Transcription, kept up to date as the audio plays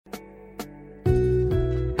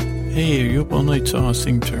Hey, are you up all night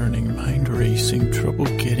tossing, turning, mind racing, trouble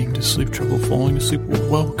getting to sleep, trouble falling asleep? Well,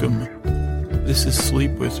 welcome. This is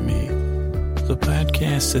Sleep With Me, the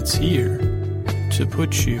podcast that's here to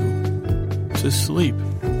put you to sleep.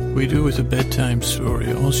 We do it with a bedtime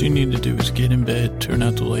story. All you need to do is get in bed, turn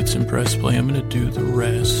out the lights, and press play. I'm going to do the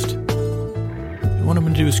rest. And what I'm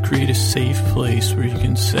going to do is create a safe place where you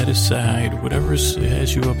can set aside whatever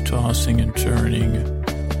has you up tossing and turning,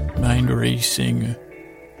 mind racing,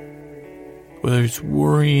 whether it's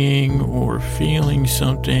worrying or feeling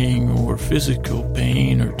something or physical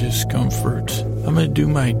pain or discomfort. I'm going to do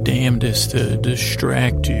my damnedest to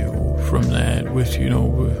distract you from that with,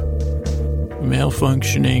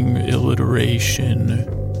 malfunctioning, alliteration.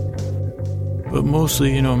 But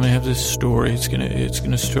mostly, I'm going to have this story. It's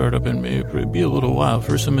gonna start up and it'll be a little while.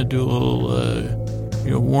 First, I'm going to do a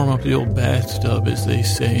little, warm up the old bathtub, as they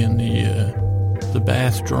say in the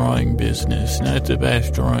bath drawing business, not the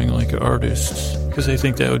bath drawing like artists, because I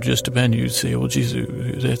think that would just depend. You'd say, well, geez,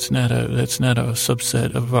 that's not a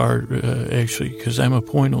subset of art, actually, because I'm a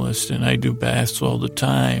pointillist and I do baths all the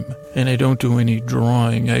time, and I don't do any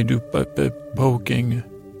drawing. I do poking.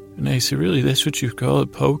 And I say, really, that's what you call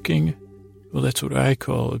it, poking? Well, that's what I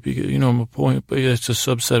call it, because, I'm a point, but it's a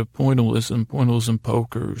subset of pointillism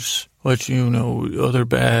pokers. But, other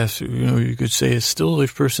baths, you could say it's still,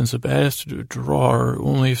 if person's a bath drawer,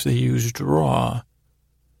 only if they use draw.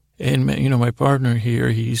 And, my partner here,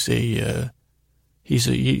 he's a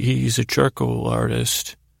charcoal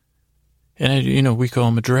artist. And, we call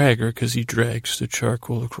him a dragger because he drags the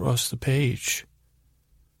charcoal across the page.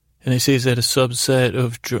 And they say, is that a subset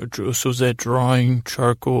of, so is that drawing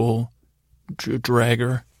charcoal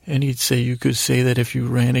dragger? And he'd say, you could say that if you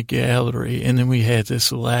ran a gallery. And then we had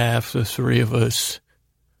this laugh, the three of us.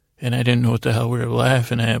 And I didn't know what the hell we were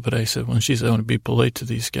laughing at, but I said, well, I want to be polite to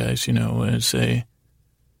these guys, and say.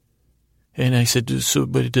 And I said,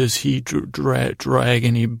 but does he drag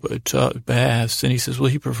any baths? And he says, well,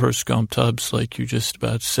 he prefers scum tubs, like you just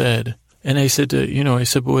about said. And I said,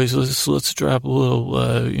 boys, let's drop a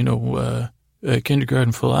little,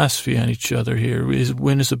 kindergarten philosophy on each other here.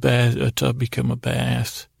 When does a tub become a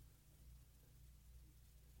bath?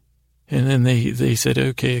 And then they said,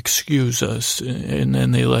 okay, excuse us. And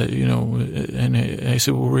then they let, and I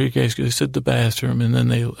said, well, where are you guys going? They said the bathroom. And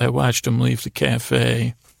then I watched them leave the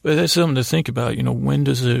cafe. But that's something to think about, when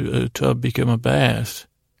does a tub become a bath?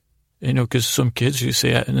 Because some kids, you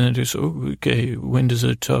say, and then there's, okay, when does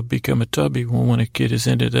a tub become a tubby? Well, when a kid is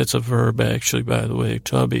in it, that's a verb, actually, by the way,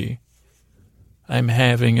 tubby. I'm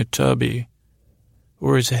having a tubby.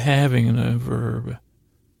 Or is having a verb?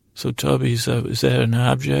 So tubby, is that an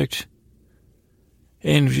object?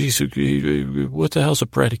 And geez, what the hell's a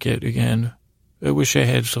predicate again? I wish I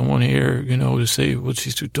had someone here, to say, well,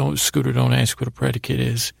 Scooter, don't ask what a predicate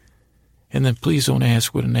is. And then please don't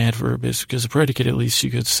ask what an adverb is, because a predicate, at least you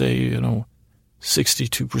could say,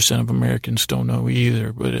 62% of Americans don't know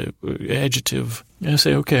either. But adjective, I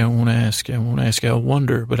say, okay, I won't ask. I'll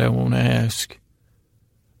wonder, but I won't ask.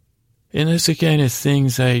 And that's the kind of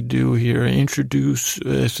things I do here. I introduce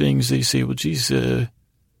things. They say, well, geez,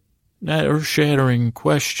 not earth-shattering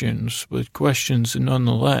questions, but questions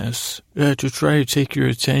nonetheless, to try to take your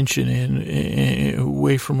attention in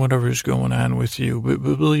away from whatever's going on with you. But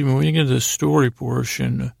believe me, when you get to the story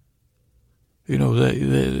portion, that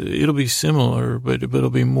it'll be similar, but it'll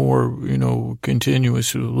be more,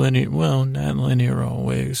 continuous, linear. Well, not linear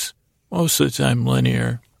always. Most of the time,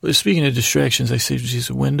 linear. But speaking of distractions, I say,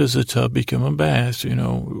 geez, when does a tub become a bath?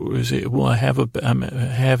 Is it, well, I'm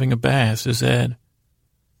having a bath. Is that?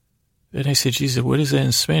 And I said, Jesus, what is that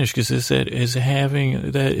in Spanish? Because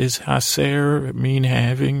is hacer mean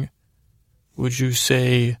having? Would you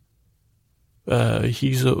say, I'm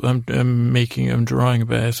drawing a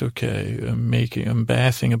bath. Okay. I'm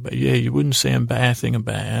bathing a bath. Yeah, you wouldn't say I'm bathing a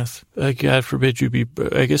bath. God forbid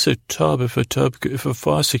I guess if a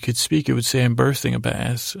faucet could speak, it would say I'm birthing a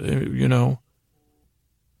bath, And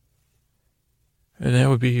that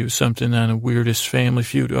would be something on the Weirdest Family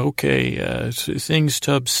Feud. Okay, things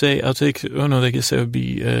tubs say. I guess that would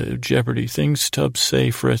be Jeopardy. Things tubs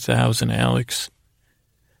say for 1,000, Alex.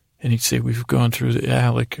 And he'd say, we've gone through the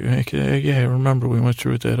Alec. Yeah, I remember we went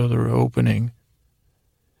through that other opening.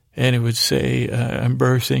 And it would say, I'm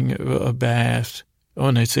birthing a bath. Oh,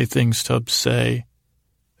 and I'd say, things tubs say.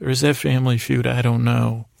 Or is that Family Feud? I don't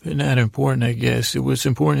know. Not important, I guess. What's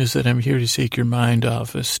important is that I'm here to take your mind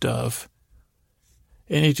off of stuff.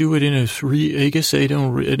 And they do it in I guess I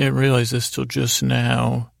didn't realize this till just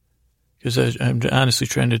now, because I'm honestly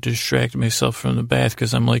trying to distract myself from the bath,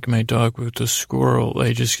 because I'm like my dog with the squirrel.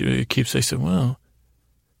 I just I said, well,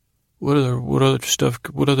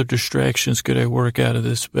 what other distractions could I work out of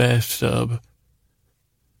this bathtub?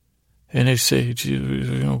 And I say,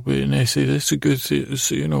 that's a good thing.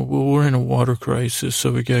 So, well, we're in a water crisis,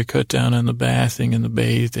 so we got to cut down on the bathing and the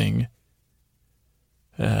bathing.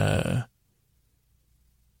 They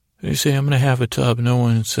say, I'm going to have a tub. No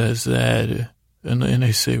one says that. And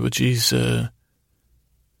I say, well, geez, yeah,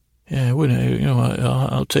 I wouldn't,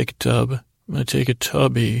 I'll take a tub. I'm going to take a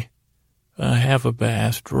tubby, have a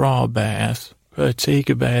bath, draw a bath, take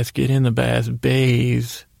a bath, get in the bath,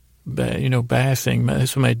 bathe. Bathing.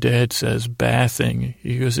 That's what my dad says, bathing.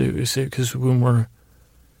 He goes, because when we're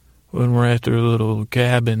at their little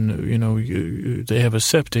cabin, they have a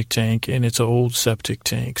septic tank, and it's an old septic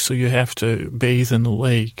tank, so you have to bathe in the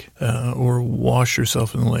lake or wash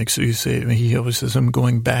yourself in the lake. So he always says, I'm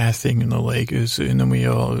going bathing in the lake. And then we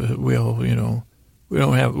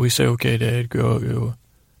say, okay, Dad, go.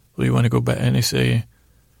 Well, you want to go back? And they say,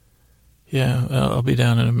 yeah, I'll be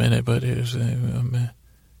down in a minute, but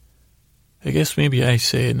I guess maybe I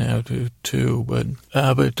say it now too, but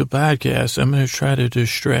the podcast, I'm going to try to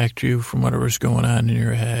distract you from whatever's going on in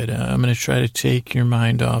your head. I'm going to try to take your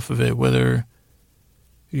mind off of it, whether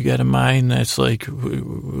you got a mind that's like,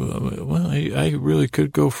 well, I really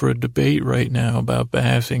could go for a debate right now about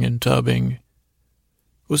bathing and tubbing.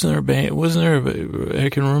 I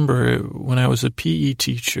can remember when I was a PE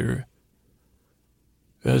teacher,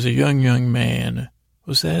 I was a young man.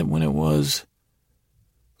 Was that when it was?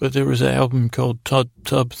 But there was an album called Tub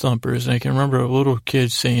Thumpers, and I can remember a little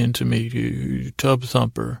kid saying to me, Tub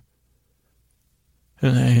Thumper.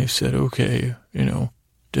 And I said, okay, go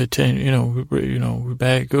to the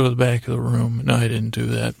back of the room. No, I didn't do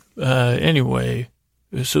that. Anyway,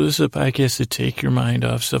 so this is a podcast to take your mind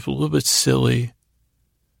off stuff a little bit silly,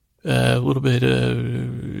 a little bit,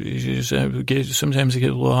 sometimes I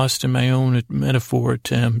get lost in my own metaphor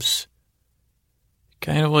attempts.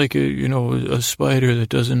 Kind of like a spider that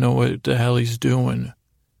doesn't know what the hell he's doing.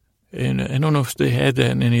 And I don't know if they had that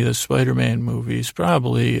in any of the Spider-Man movies.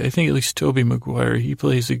 Probably. I think at least Tobey Maguire, he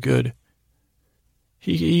plays he could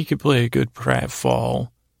play a good pratfall.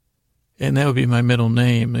 And that would be my middle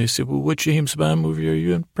name. They said, well, what James Bond movie are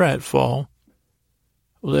you in? Pratfall.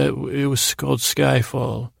 Well, it was called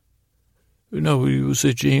Skyfall. No, it was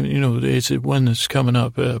a James, it's one that's coming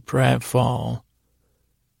up, Pratfall.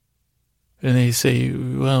 And they say,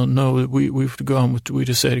 well, no, we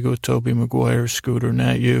decided to go with Tobey Maguire, Scooter,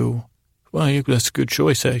 not you. Well, that's a good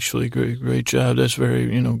choice, actually. Great job. That's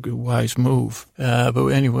very, good, wise move. But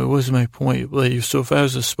anyway, what was my point? So if I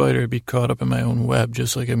was a spider, I'd be caught up in my own web,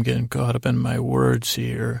 just like I'm getting caught up in my words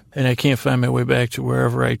here. And I can't find my way back to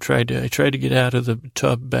wherever I tried to get out of the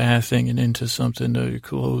tub bathing and into something to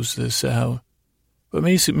close this out. But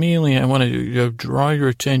mainly, I want to draw your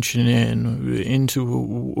attention into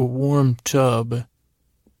a warm tub.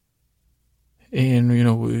 And,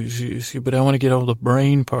 but I want to get all the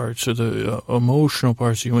brain parts or the emotional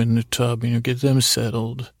parts of you in the tub, get them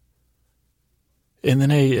settled. And then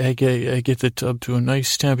I get the tub to a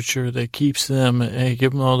nice temperature that keeps them, I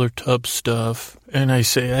give them all their tub stuff. And I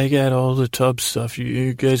say, I got all the tub stuff.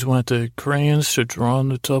 You guys want the crayons to draw on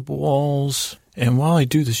the tub walls? And while I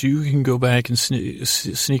do this, you can go back and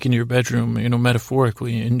sneak into your bedroom,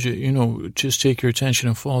 metaphorically, and, just take your attention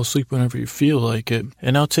and fall asleep whenever you feel like it.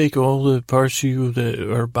 And I'll take all the parts of you that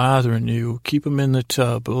are bothering you, keep them in the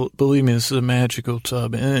tub. Believe me, this is a magical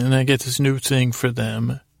tub. And I get this new thing for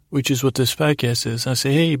them, which is what this podcast is. I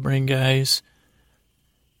say, hey, brain guys.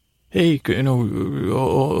 Hey,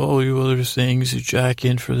 all you other things, you jack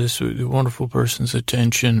in for this wonderful person's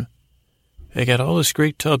attention. I got all this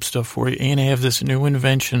great tub stuff for you, and I have this new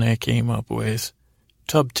invention I came up with,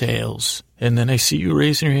 Tub Tales. And then I see you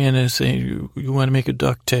raising your hand and saying, you want to make a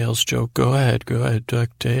DuckTales joke? Go ahead,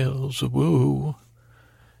 DuckTales, woo.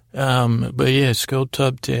 But yeah, it's called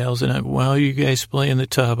Tub Tales, and while you guys play in the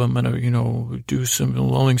tub, I'm going to, do some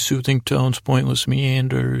lulling, soothing tones, pointless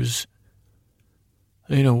meanders,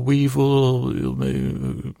 weave a little,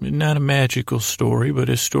 not a magical story, but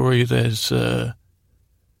a story that's,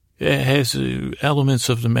 it has elements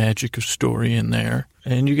of the magic of story in there.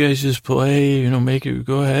 And you guys just play, make it,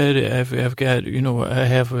 go ahead. I've got, I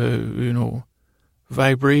have,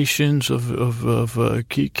 vibrations of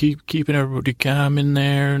keeping everybody calm in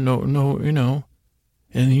there. No.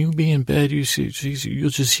 And you be in bed, you'll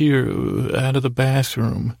just hear out of the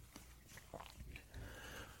bathroom.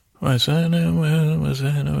 What's that?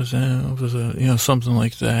 Something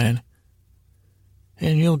like that.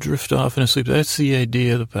 And you'll drift off into sleep. That's the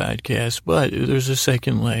idea of the podcast. But there's a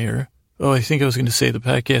second layer. Oh, I think I was going to say the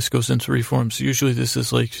podcast goes in three forms. Usually this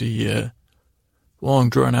is like the long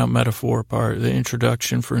drawn-out metaphor part, the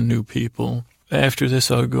introduction for new people. After this,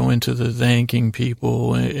 I'll go into the thanking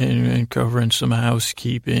people and covering some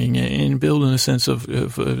housekeeping and building a sense of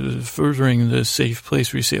furthering the safe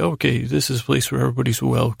place where you say, okay, this is a place where everybody's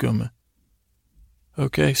welcome.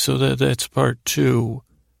 Okay, so that's part 2.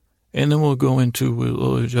 And then we'll go into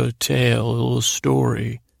a tale, a little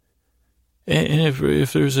story. And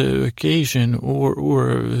if there's an occasion or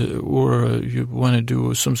you want to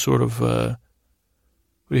do some sort of, what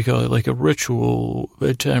do you call it, like a ritual,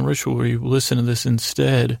 bedtime ritual where you listen to this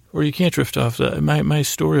instead, or you can't drift off, my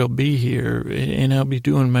story will be here and I'll be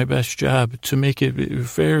doing my best job to make it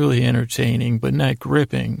fairly entertaining but not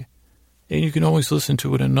gripping. And you can always listen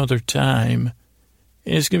to it another time.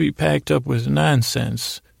 And it's going to be packed up with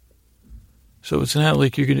nonsense. So it's not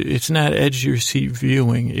like it's not edge of your seat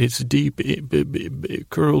viewing. It's deep,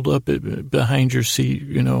 curled up behind your seat,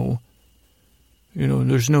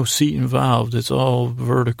 there's no seat involved. It's all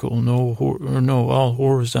vertical, all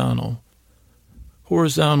horizontal.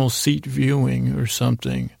 Horizontal seat viewing or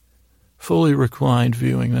something. Fully reclined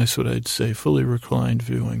viewing, that's what I'd say, fully reclined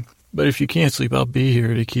viewing. But if you can't sleep, I'll be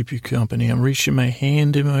here to keep you company. I'm reaching my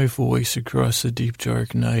hand and my voice across the deep,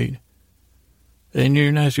 dark night. And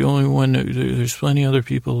you're not the only one. There's plenty of other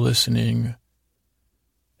people listening.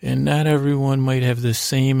 And not everyone might have the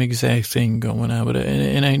same exact thing going on. But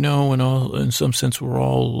and I know in some sense we're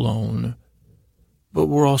all alone. But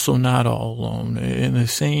we're also not all alone. In the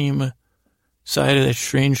same side of that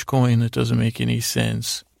strange coin that doesn't make any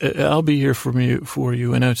sense. I'll be here for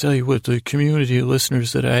you. And I'll tell you what, the community of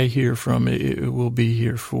listeners that I hear from, it will be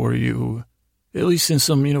here for you. At least in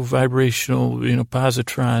some, vibrational,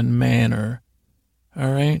 positron manner. All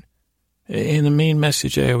right? And the main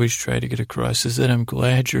message I always try to get across is that I'm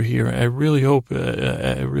glad you're here. I really hope,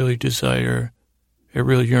 I really desire, I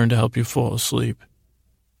really yearn to help you fall asleep.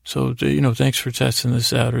 So, thanks for testing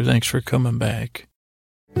this out, or thanks for coming back.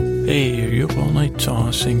 Hey, are you up all night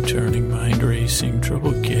tossing, turning, mind racing,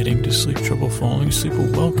 trouble getting to sleep, trouble falling asleep? Well,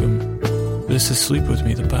 welcome. This is Sleep With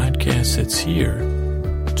Me, the podcast that's here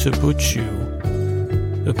to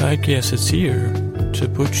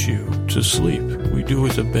put you, to sleep. We do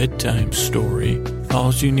with a bedtime story.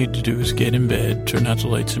 All you need to do is get in bed, turn out the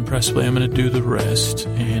lights, and press play. I'm going to do the rest.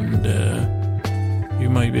 And you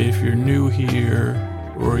might be, if you're new here,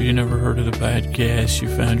 or you never heard of the podcast, you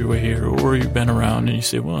found your way here, or you've been around and you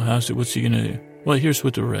say, well, what's he going to do? Well, here's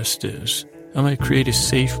what the rest is. I'm going to create a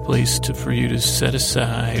safe place for you to set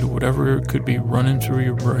aside whatever could be running through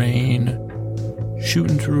your brain,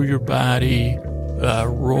 shooting through your body,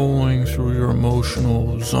 rolling through your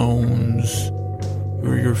emotional zones,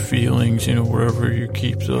 or your feelings, wherever you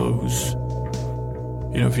keep those.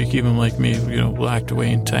 If you keep them like me, locked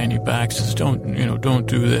away in tiny boxes, don't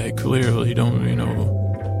do that. Clearly,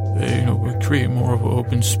 create more of an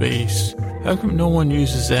open space. How come no one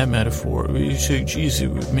uses that metaphor? You say, geez,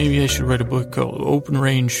 maybe I should write a book called Open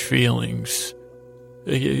Range Feelings.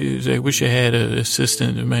 I wish I had an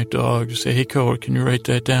assistant to my dog to say, hey, Cole, can you write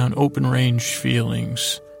that down? Open Range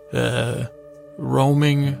Feelings.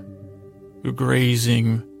 Roaming,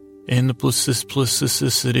 grazing, and the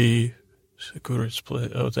plasticity.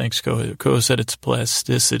 Oh, thanks, Ko. Ko said it's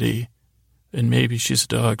plasticity. And maybe she's a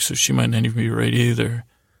dog, so she might not even be right either.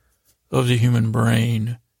 Of the human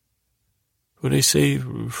brain. Would I say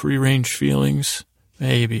free-range feelings?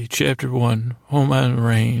 Maybe. Chapter 1, Home on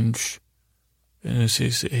Range. And it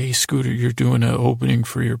says, hey, Scooter, you're doing an opening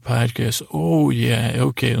for your podcast. Oh, yeah,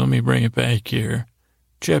 okay, let me bring it back here.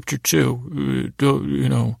 Chapter 2,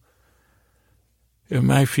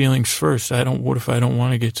 my feelings first. What if I don't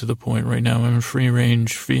want to get to the point right now? I'm in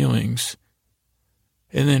free-range feelings.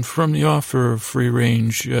 And then from the offer of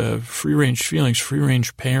free-range feelings,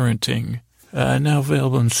 free-range parenting, now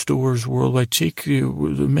available in stores worldwide. Take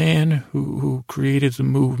the man who created the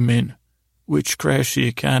movement, which crashed the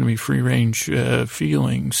economy, free-range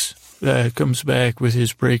feelings, comes back with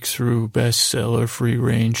his breakthrough bestseller,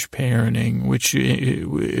 Free-Range Parenting, which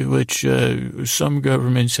some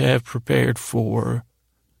governments have prepared for.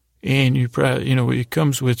 And you probably, it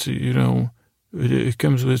comes with,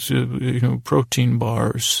 protein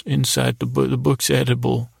bars inside the book. The book's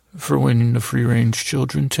edible for when the free-range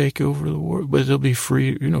children take over the world, but they'll be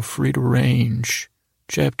free, free to range.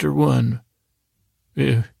 Chapter 1.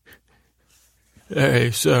 Yeah. All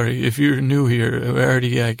right, sorry. If you're new here, I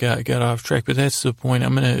already got off track, but that's the point.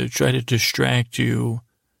 I'm going to try to distract you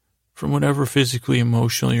from whatever physically,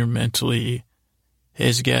 emotionally, or mentally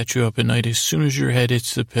has got you up at night as soon as your head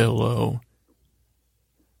hits the pillow.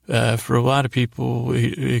 For a lot of people,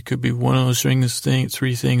 it could be one of those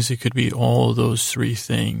three things. It could be all of those three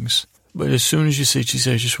things. But as soon as you say, geez,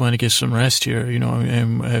 I just want to get some rest here, you know,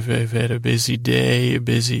 I've had a busy day, a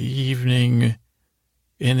busy evening,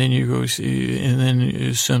 and then you go see, and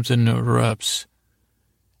then something erupts.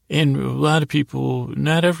 And a lot of people,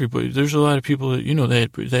 not everybody, there's a lot of people that, you know,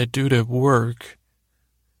 that dude at work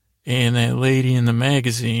and that lady in the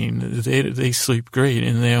magazine, they sleep great,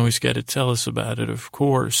 and they always got to tell us about it, of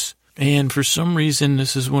course. And for some reason,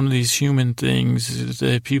 this is one of these human things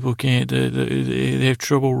that people can't, they have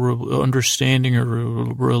trouble understanding or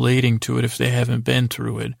relating to it if they haven't been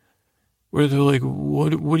through it. Where they're like,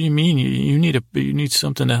 what do you mean? You need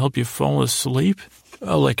something to help you fall asleep?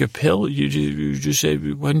 Oh, like a pill? You just have,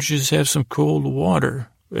 why don't you just have some cold water?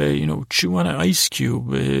 You know, chew on an ice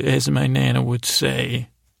cube, as my Nana would say.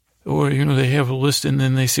 Or, you know, they have a list and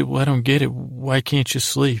then they say, well, I don't get it. Why can't you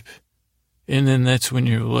sleep? And then that's when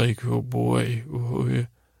you're like, oh boy,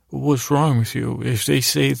 what's wrong with you? If they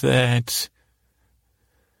say that,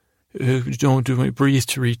 don't do it, breathe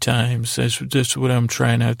 3 times. That's what I'm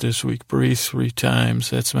trying out this week. Breathe 3 times.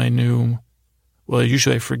 That's my new, well,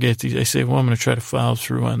 usually I forget these. I say, well, I'm going to try to follow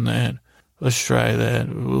through on that. Let's try that.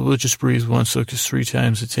 We'll just breathe once, because 3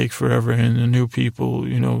 times it take forever. And the new people,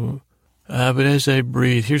 you know, but as I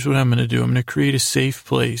breathe, here's what I'm going to do. I'm going to create a safe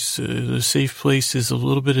place. The safe place is a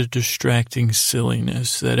little bit of distracting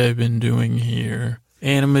silliness that I've been doing here.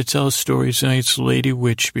 And I'm going to tell a story tonight. It's Lady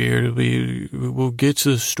Witchbeard. We'll get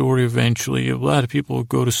to the story eventually. A lot of people will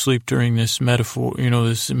go to sleep during this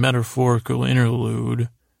this metaphorical interlude,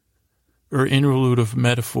 or interlude of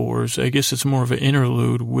metaphors. I guess it's more of an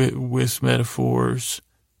interlude with metaphors.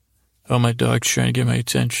 Oh, my dog's trying to get my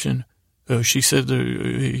attention. Oh, she said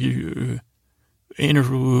the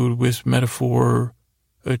interlude with metaphor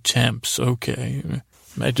attempts. Okay.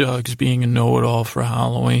 My dog's being a know-it-all for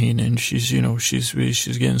Halloween, and she's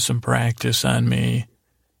getting some practice on me.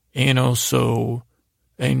 And also,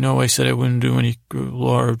 I know I said I wouldn't do any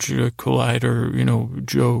large collider,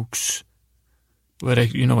 jokes. But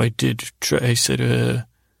I did try. I said,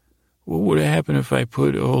 what would happen if I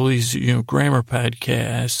put all these, grammar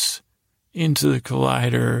podcasts into the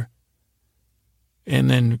collider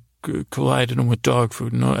and then collided them with dog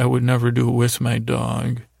food? No, I would never do it with my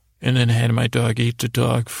dog. And then had my dog eat the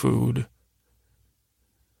dog food.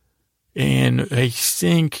 And I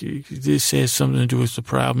think this has something to do with the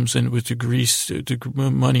problems and with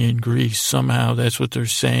the money in Greece. Somehow that's what they're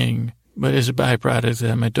saying. But as a byproduct of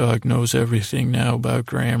that, my dog knows everything now about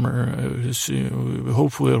grammar.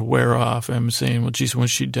 Hopefully it'll wear off. I'm saying, well, geez,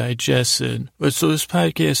 once she digests it. But so this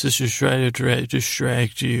podcast is just trying to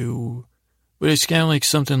distract you. But it's kind of like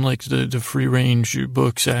something like the free range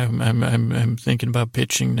books I'm thinking about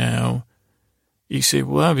pitching now. You say,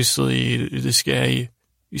 well, obviously this guy,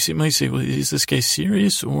 might say, well, is this guy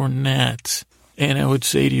serious or not? And I would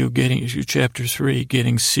say to you, chapter 3,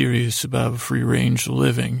 getting serious about free range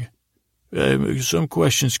living. Some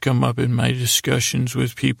questions come up in my discussions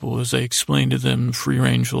with people as I explain to them the free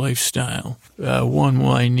range lifestyle. One,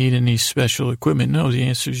 will I need any special equipment? No, the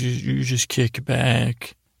answer is you just kick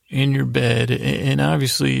back in your bed, and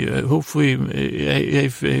obviously, hopefully,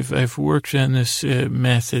 I've worked on this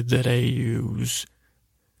method that I use,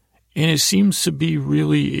 and it seems to be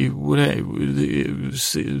really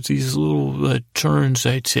these little turns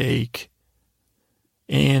I take,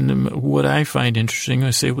 and what I find interesting, I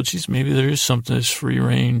say, well, geez, maybe there is something that's free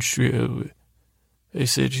range. I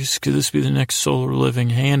said, geez, could this be the next solar living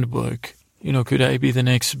handbook? Could I be the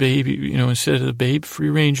next baby, instead of the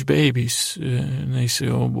free-range babies? And they say,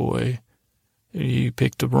 oh, boy, you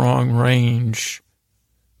picked the wrong range.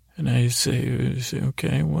 And I say,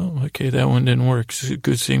 okay, that one didn't work. It's a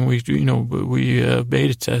good thing we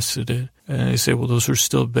beta tested it. And they say, well, those are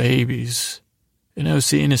still babies. And I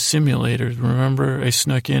was in a simulator. Remember, I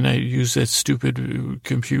snuck in, I used that stupid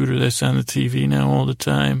computer that's on the TV now all the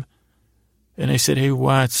time. And I said, hey,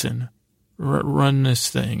 Watson, run this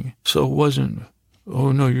thing. So it wasn't,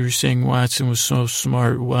 oh, no, you're saying Watson was so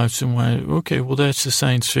smart. Watson wanted, okay, well, that's a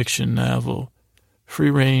science fiction novel.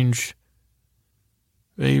 Free range.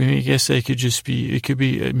 I guess that could just be, it could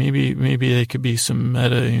be, maybe that could be some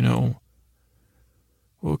meta,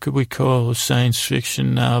 what could we call a science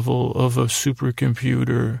fiction novel of a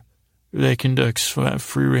supercomputer that conducts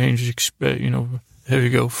free range, there you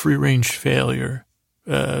go, free range failure.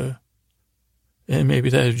 And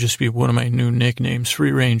maybe that would just be one of my new nicknames,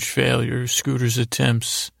 free range failure, Scooter's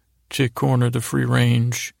attempts to corner the free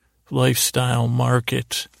range lifestyle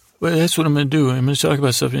market. Well, that's what I'm going to do. I'm going to talk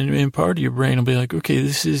about stuff, and part of your brain will be like, okay,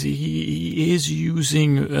 he is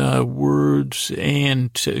using words,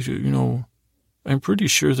 and, I'm pretty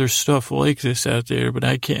sure there's stuff like this out there, but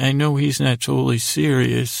I know he's not totally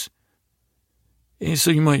serious. And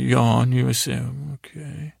so you might yawn. You would say,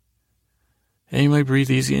 okay. And you might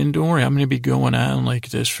breathe easy. And don't worry, I'm going to be going on like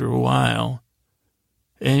this for a while.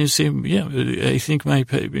 And you say, yeah, I think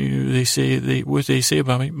what they say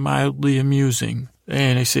about me, mildly amusing.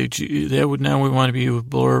 And I say, gee, that would now we want to be a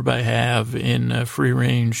blurb I have in free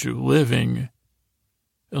range living.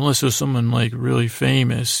 Unless it was someone like really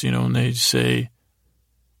famous, and they'd say,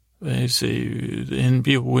 and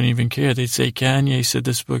people wouldn't even care. They'd say, Kanye said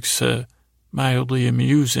this book's mildly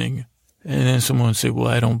amusing. And then someone would say, well,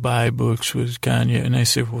 I don't buy books with Kanye. And I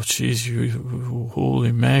say, well, geez,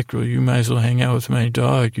 holy mackerel, you might as well hang out with my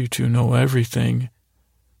dog. You two know everything.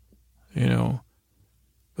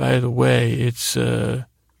 By the way, it's, I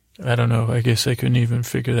don't know, I guess I couldn't even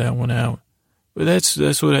figure that one out. But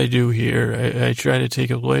that's what I do here. I try to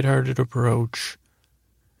take a lighthearted approach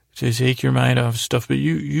to take your mind off stuff, but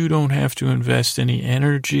you don't have to invest any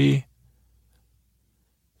energy.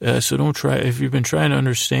 So don't try, if you've been trying to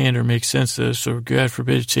understand or make sense of this, or God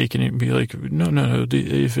forbid taking it and be like, no,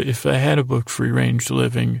 if I had a book, Free Range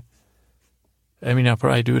Living, I mean, I'll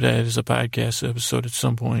probably do that as a podcast episode at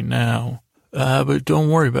some point now. But don't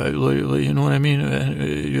worry about it, you know what I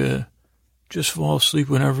mean? Just fall asleep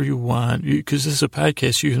whenever you want, because this is a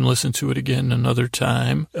podcast. You can listen to it again another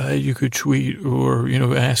time. You could tweet or,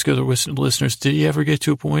 ask other listeners, did you ever get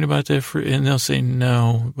to a point about that? And they'll say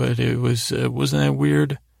no, but it was, wasn't that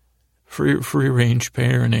weird? Free range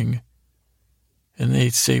parenting. And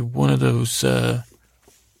they'd say one of those,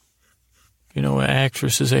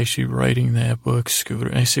 actresses actually writing that book, Scooter.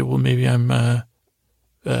 And I say, well, maybe I'm,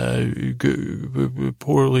 poorly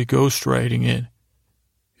ghostwriting it.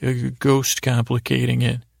 Ghost complicating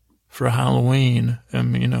it for Halloween.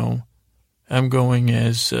 I'm going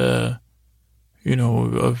as, I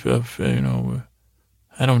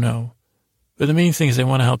don't know. But the main thing is I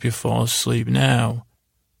want to help you fall asleep. Now,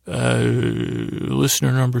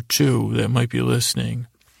 listener number 2 that might be listening,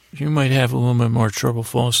 you might have a little bit more trouble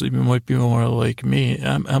falling asleep. You might be more like me.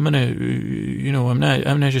 I'm going to,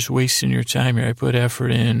 I'm not just wasting your time here. I put effort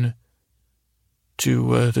in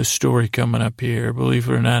to the story coming up here. Believe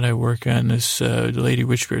it or not, I work on this Lady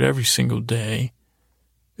Witchbeard every single day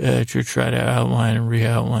to try to outline and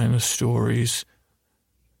re-outline the stories.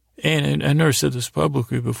 And I never said this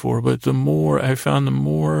publicly before, but the more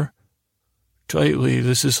tightly,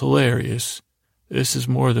 this is hilarious. This is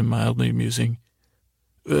more than mildly amusing.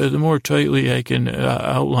 The more tightly I can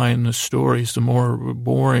outline the stories, the more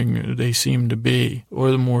boring they seem to be,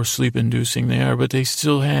 or the more sleep-inducing they are, but they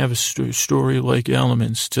still have story-like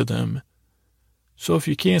elements to them. So if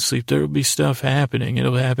you can't sleep, there will be stuff happening.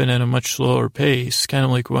 It'll happen at a much slower pace, kind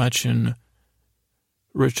of like watching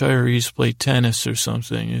retirees play tennis or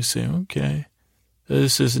something. You say, okay,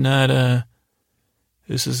 this is not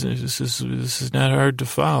hard to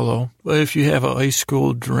follow. But if you have an ice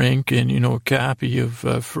cold drink and, a copy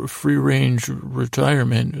of Free Range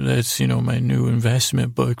Retirement, that's, my new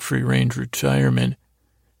investment book, Free Range Retirement.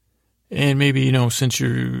 And maybe, since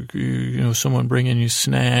you're, someone bringing you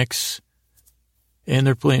snacks and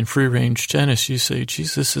they're playing free range tennis, you say,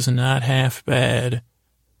 geez, this is not half bad.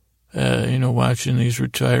 Watching these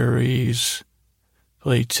retirees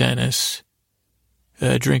play tennis,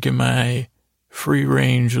 drinking my free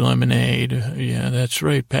range lemonade. Yeah, that's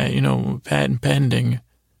right. Patent pending.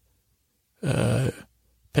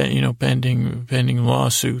 Pending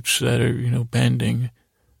lawsuits that are, pending.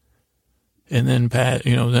 And then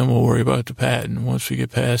then we'll worry about the patent once we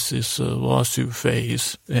get past this lawsuit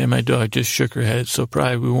phase. And my dog just shook her head, so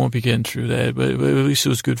probably we won't be getting through that. But at least it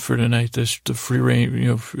was good for tonight. The free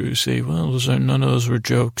range, say, well, none of those were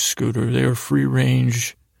jokes, Scooter. They were free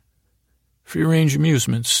range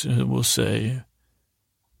amusements, we'll say.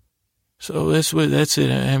 So that's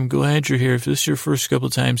it. I'm glad you're here. If this is your first couple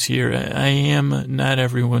of times here, I am not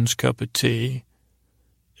everyone's cup of tea.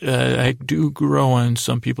 I do grow on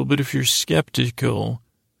some people, but if you're skeptical,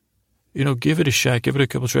 give it a shot, give it a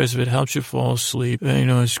couple tries. If it helps you fall asleep,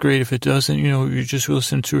 it's great. If it doesn't, you just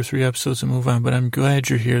listen to 2 or 3 episodes and move on. But I'm glad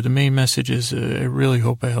you're here. The main message is I really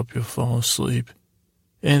hope I help you fall asleep.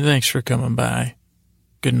 And thanks for coming by.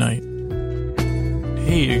 Good night.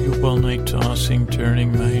 Hey, are you all-night tossing,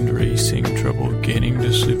 turning, mind racing, trouble getting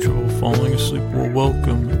to sleep, trouble falling asleep? Well,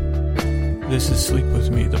 welcome. This is Sleep With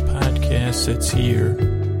Me, the podcast that's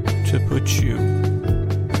here to put you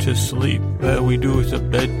to sleep. We do with a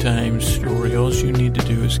bedtime story. All you need to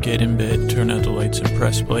do is get in bed, turn out the lights, and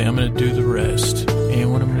press play. I'm going to do the rest.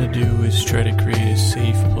 And what I'm going to do is try to create a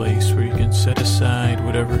safe place where you can set aside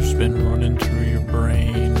whatever's been running through your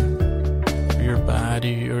brain, your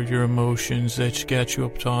body or your emotions that's got you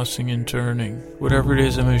up tossing and turning. Whatever it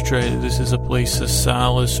is, I'm going to try. This is a place of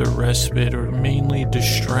solace or respite or mainly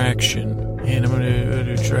distraction. And I'm going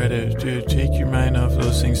to try to take your mind off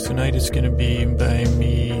those things. Tonight it's going to be by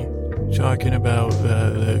me talking about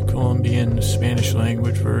the Colombian Spanish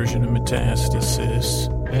language version of Metastasis.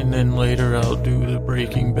 And then later I'll do the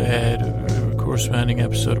Breaking Bad, corresponding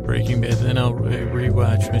episode of Breaking Bad. Then I'll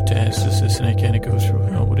rewatch Metastasis, and I kind of go through,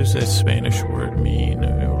 what does that Spanish word mean?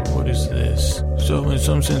 Or what is this? So in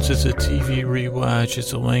some sense, it's a TV rewatch.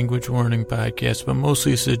 It's a language learning podcast, but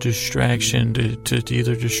mostly it's a distraction to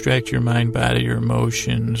either distract your mind, body, or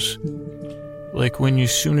emotions. Like when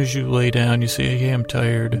as soon as you lay down, you say, hey, I'm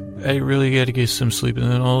tired. I really got to get some sleep. And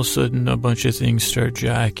then all of a sudden, a bunch of things start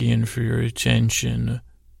jockeying for your attention.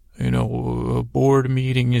 You know, a board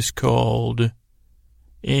meeting is called. And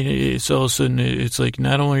it's all of a sudden, it's like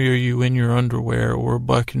not only are you in your underwear or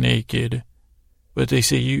buck naked, but they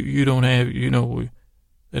say you don't have,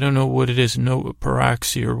 I don't know what it is, no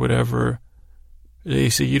proxy or whatever.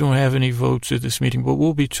 They say you don't have any votes at this meeting, but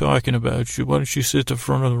we'll be talking about you. Why don't you sit at the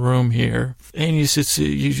front of the room here? And you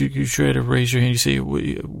try to raise your hand. You say,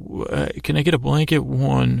 can I get a blanket?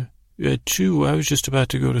 1. 2, I was just about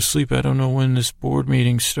to go to sleep. I don't know when this board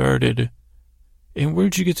meeting started. And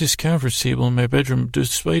where'd you get this conference table in my bedroom?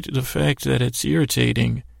 Despite the fact that it's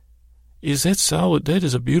irritating, is that solid? That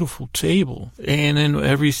is a beautiful table. And then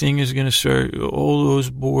everything is going to start, all those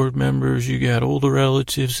board members, you got older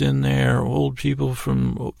relatives in there, old people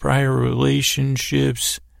from prior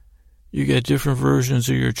relationships. You got different versions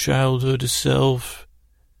of your childhood self.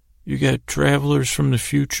 You got travelers from the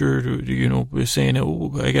future, saying,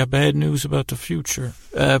 oh, I got bad news about the future.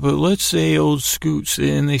 But let's say old Scoots,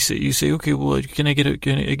 and you say, okay, well, can I get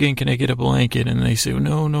a blanket? And they say,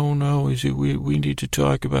 no. We need to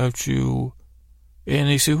talk about you. And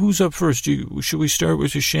they say, who's up first? Should we start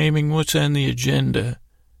with the shaming? What's on the agenda?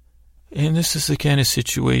 And this is the kind of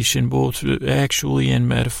situation, both actually and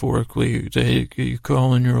metaphorically, that you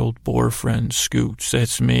call in your old boar friend, Scoots.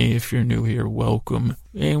 That's me. If you're new here, welcome.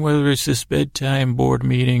 And whether it's this bedtime board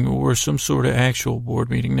meeting or some sort of actual board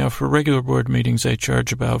meeting. Now, for regular board meetings, I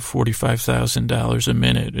charge about $45,000 a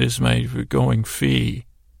minute is my going fee.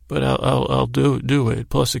 But I'll do it,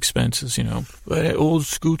 plus expenses, But old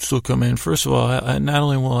Scoots will come in. First of all, not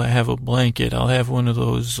only will I have a blanket, I'll have one of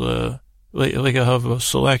those... Like I'll have a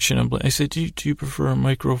selection of. I said, do you prefer a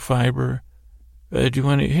microfiber? Do you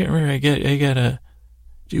want to?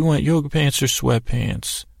 Do you want yoga pants or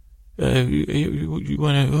sweatpants? You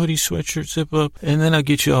want a hoodie, sweatshirt, zip up? And then I'll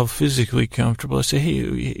get you all physically comfortable. I say,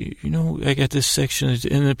 hey, I got this section,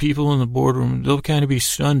 and the people in the boardroom, they'll kind of be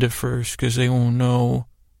stunned at first because they won't know.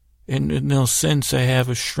 And they'll sense I have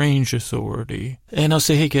a strange authority. And I'll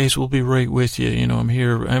say, hey, guys, we'll be right with you. I'm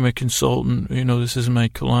here. I'm a consultant. This is my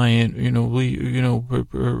client,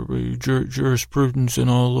 jurisprudence and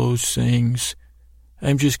all those things.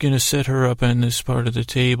 I'm just going to set her up on this part of the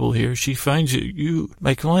table here. She finds it.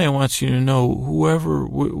 My client wants you to know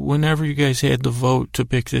whenever you guys had the vote to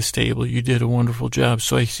pick this table, you did a wonderful job.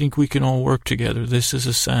 So I think we can all work together. This is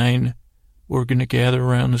a sign. We're going to gather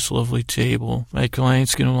around this lovely table. My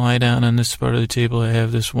client's going to lie down on this part of the table. I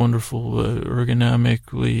have this wonderful,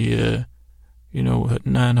 ergonomically,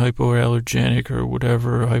 non-hypoallergenic or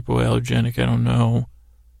whatever, hypoallergenic, I don't know.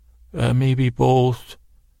 Maybe both.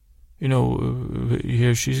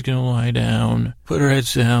 Here she's going to lie down, put her head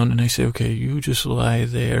down, and I say, okay, you just lie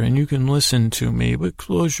there, and you can listen to me, but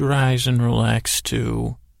close your eyes and relax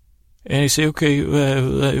too. And I say, okay,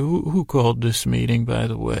 who called this meeting, by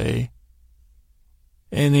the way?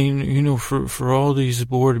 And then, for all these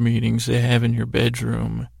board meetings they have in your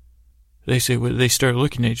bedroom, they say, well, they start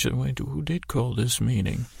looking at each other, wait, who did call this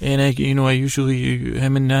meeting? And I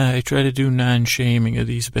try to do non-shaming of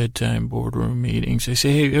these bedtime boardroom meetings. I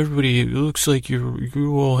say, hey, everybody, it looks like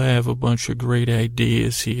you all have a bunch of great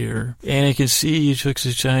ideas here. And I can see you took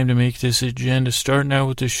the time to make this agenda, starting out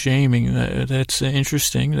with the shaming. That's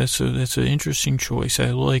interesting. That's an interesting choice.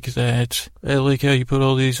 I like that. I like how you put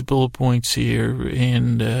all these bullet points here,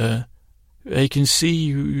 and, I can see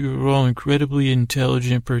you're all incredibly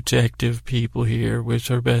intelligent, protective people here with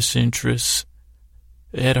our best interests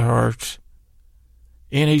at heart.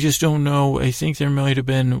 And I just don't know. I think there might have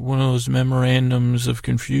been one of those memorandums of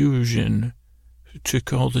confusion to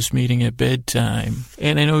call this meeting at bedtime.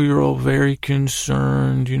 And I know you're all very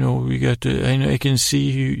concerned. I can see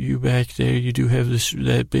you back there. You do have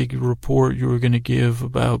that big report you were going to give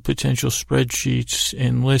about potential spreadsheets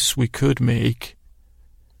and lists we could make.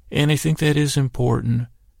 And I think that is important.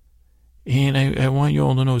 And I want you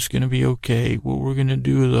all to know it's going to be okay. What we're going to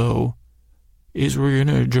do, though, is we're going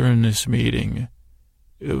to adjourn this meeting,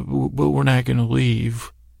 but we're not going to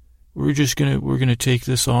leave. We're going to take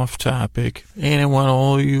this off topic. And I want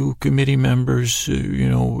all you committee members,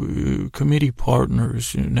 committee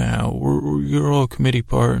partners now. You're all committee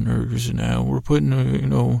partners now. We're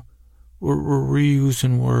putting, we're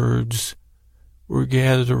reusing words. We're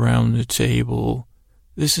gathered around the table.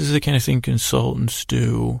 This is the kind of thing consultants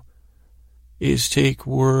do, is take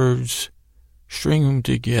words, string them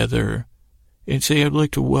together, and say, I'd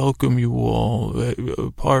like to welcome you all,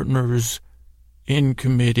 partners in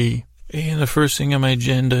committee. And the first thing on my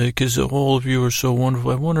agenda, because all of you are so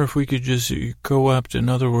wonderful, I wonder if we could just co-opt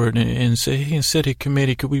another word and say, hey, instead of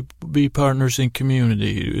committee, could we be partners in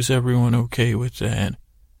community? Is everyone okay with that?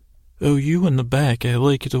 Oh, you in the back, I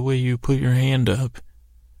like the way you put your hand up.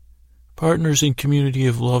 Partners in community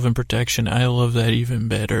of love and protection, I love that even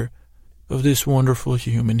better. Of this wonderful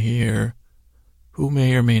human here, who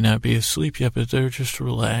may or may not be asleep yet, but they're just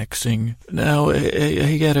relaxing. Now,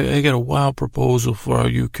 I got a wild proposal for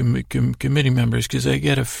all you committee members, because I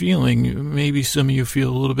got a feeling maybe some of you feel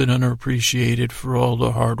a little bit underappreciated for all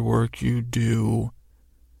the hard work you do.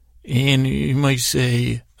 And you might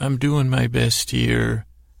say, I'm doing my best here.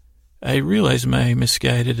 I realize my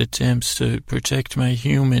misguided attempts to protect my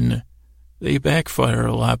human, they backfire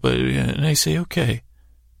a lot, and I say, okay,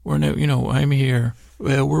 I'm here.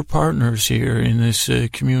 Well, we're partners here in this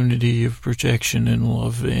community of protection and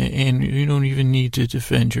love, and you don't even need to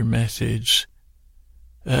defend your methods.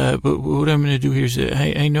 But what I'm going to do here is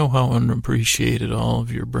I know how unappreciated all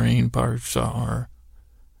of your brain parts are,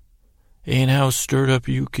 and how stirred up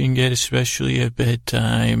you can get, especially at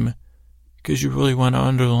bedtime, because you really want to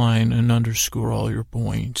underline and underscore all your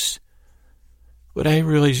points. But I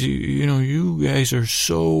realize, you guys are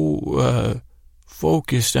so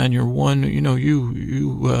focused on your one,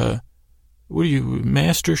 what are you,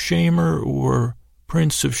 master shamer or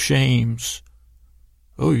prince of shames?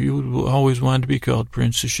 Oh, you always wanted to be called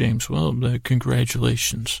prince of shames. Well,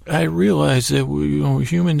 congratulations. I realize that,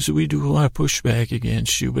 humans, we do a lot of pushback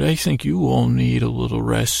against you, but I think you all need a little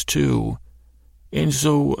rest too. And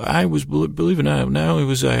so I was, believe it or not only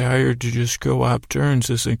was I hired to just co-opt turns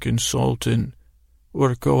as a consultant or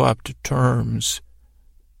to co-opt terms.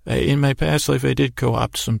 In my past life, I did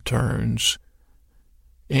co-opt some turns.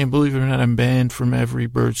 And believe it or not, I'm banned from every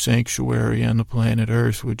bird sanctuary on the planet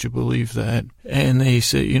Earth. Would you believe that? And they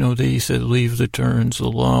said, leave the terns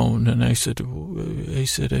alone. And I said,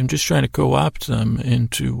 I'm just trying to co-opt them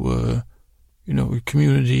into, a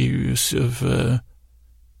community of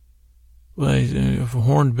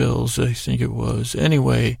hornbills, I think it was.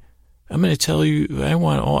 Anyway, I'm going to tell you,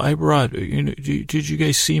 I brought, did you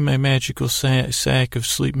guys see my magical sack of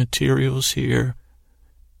sleep materials here?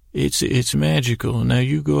 It's magical. Now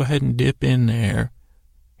you go ahead and dip in there.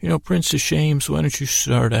 Prince of Shames, why don't you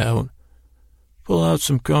start out? Pull out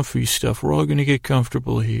some comfy stuff. We're all going to get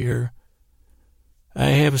comfortable here. I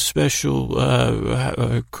have a special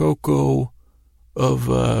cocoa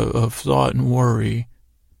of thought and worry.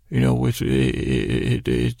 Which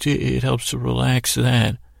it helps to relax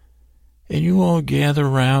that. And you all gather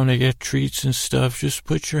around, I get treats and stuff, just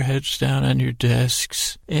put your heads down on your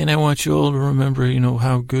desks. And I want you all to remember,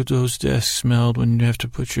 how good those desks smelled when you have to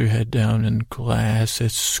put your head down in class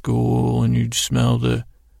at school and you'd smell they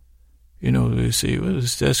say, well,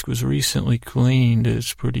 this desk was recently cleaned,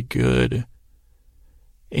 it's pretty good.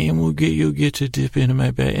 And you'll get to dip into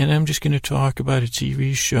my bed, and I'm just going to talk about a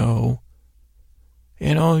TV show.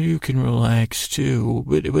 And all you can relax, too.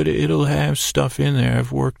 But it'll have stuff in there.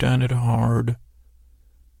 I've worked on it hard.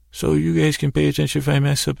 So you guys can pay attention if I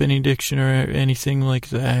mess up any diction or anything like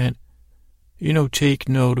that. Take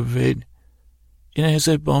note of it. And as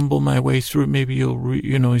I bumble my way through it, maybe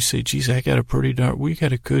you'll say, geez, we got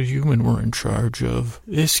a good human we're in charge of.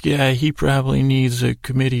 This guy, he probably needs a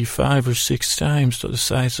committee 5 or 6 times the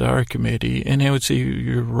size of our committee. And I would say,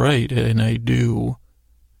 you're right, and I do.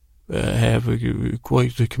 Have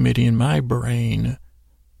quite the committee in my brain.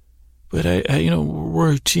 But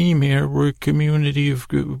we're a team here. We're a community of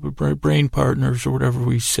brain partners, or whatever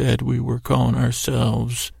we said we were calling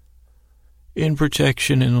ourselves, in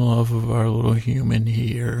protection and love of our little human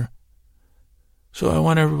here. So I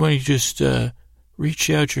want everybody to just reach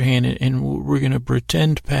out your hand, and we're going to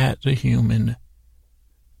pretend pat the human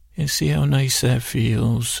and see how nice that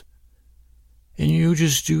feels. And you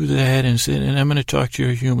just do that, and I'm going to talk to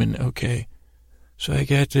your human. Okay, so I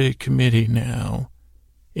got the committee now.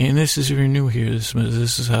 And this is, if you're new here, this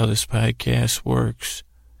is how this podcast works.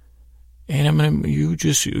 And you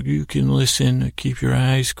can listen, keep your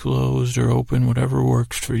eyes closed or open, whatever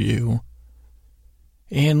works for you.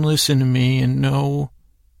 And listen to me and know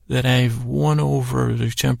that I've won over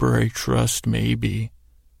the temporary trust, maybe,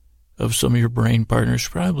 of some of your brain partners.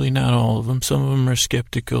 Probably not all of them. Some of them are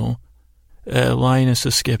skeptical. Linus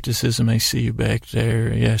of skepticism, I see you back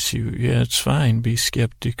there. Yes, it's fine. Be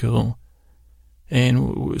skeptical.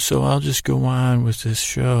 And so I'll just go on with this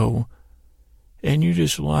show. And you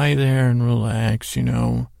just lie there and relax,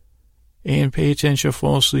 and pay attention,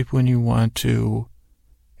 fall asleep when you want to.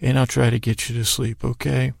 And I'll try to get you to sleep,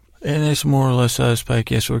 okay? And that's more or less how this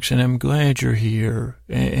podcast works. And I'm glad you're here.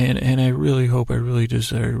 And I really hope, I really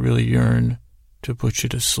desire, really yearn to put you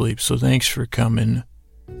to sleep. So thanks for coming.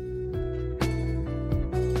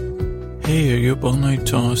 Hey, are you up all night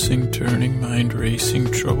tossing, turning, mind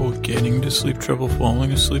racing, trouble getting to sleep, trouble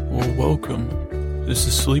falling asleep? Well, welcome. This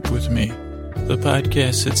is Sleep With Me, the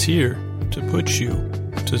podcast that's here to put you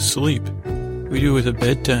to sleep. We do it with a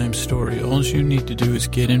bedtime story. All you need to do is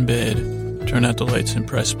get in bed, turn out the lights, and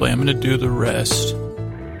press play. I'm going to do the rest.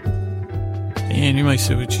 And you might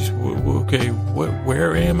say, okay,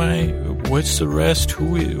 where am I? What's the rest?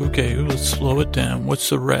 Okay, let's slow it down. What's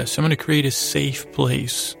the rest? I'm going to create a safe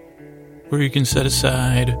place where you can set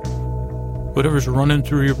aside whatever's running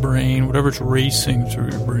through your brain, whatever's racing through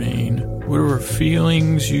your brain, whatever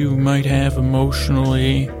feelings you might have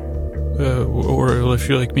emotionally, or if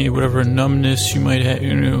you're like me, whatever numbness you might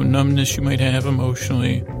have,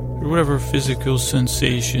 emotionally, or whatever physical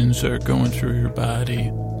sensations are going through your body.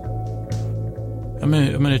 I'm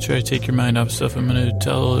gonna try to take your mind off stuff. I'm gonna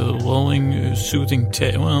tell a lulling, soothing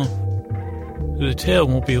tale. Well, the tale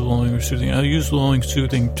won't be lulling or soothing. I'll use lulling,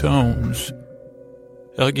 soothing tones.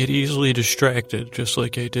 I'll get easily distracted, just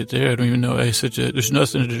like I did there. I don't even know. I said there's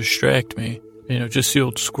nothing to distract me. Just the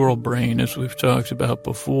old squirrel brain, as we've talked about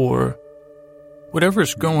before.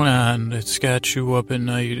 Whatever's going on that's got you up at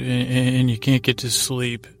night and you can't get to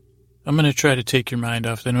sleep, I'm going to try to take your mind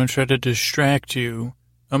off that. I'm going to try to distract you.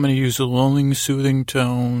 I'm going to use the lulling, soothing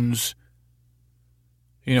tones.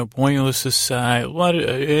 Pointless aside.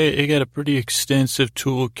 I got a pretty extensive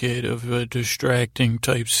toolkit of distracting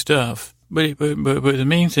type stuff. But the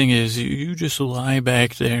main thing is you just lie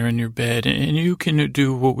back there in your bed and you can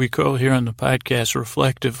do what we call here on the podcast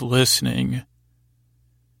reflective listening.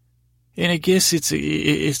 And I guess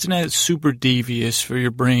it's not super devious for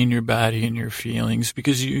your brain, your body, and your feelings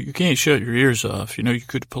because you can't shut your ears off. You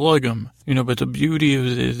could plug them. But the beauty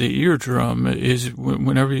of the eardrum is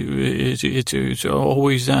whenever it's an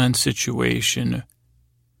always on situation.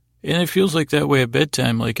 And it feels like that way at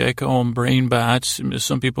bedtime. Like I call them brain bots.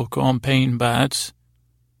 Some people call them pain bots.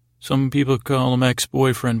 Some people call them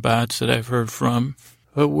ex-boyfriend bots that I've heard from.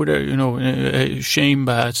 Whatever, shame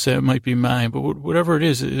bots, that might be mine. But whatever it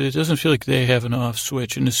is, it doesn't feel like they have an off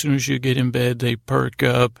switch. And as soon as you get in bed, they perk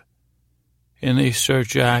up and they start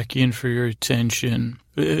jockeying for your attention.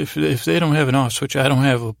 If they don't have an off switch, I don't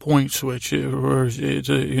have a point switch. Or,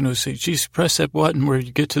 say, geez, press that button where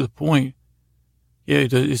you get to the point. Yeah,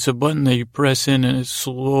 it's a button that you press in and it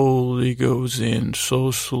slowly goes in,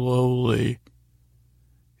 so slowly.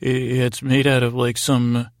 It's made out of like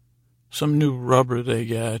some new rubber they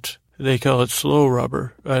got. They call it slow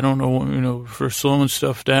rubber. I don't know, for slowing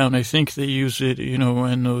stuff down. I think they use it,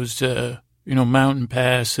 in those, mountain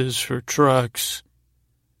passes for trucks.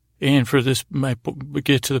 And for this, my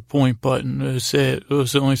get to the point button. Those are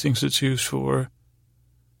the only things it's used for.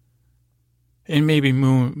 And maybe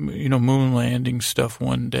moon landing stuff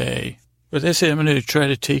one day. But that's it. I'm going to try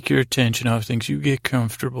to take your attention off things. You get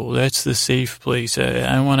comfortable. That's the safe place.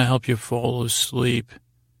 I want to help you fall asleep.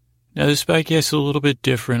 Now, this podcast is a little bit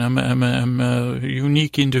different. I'm a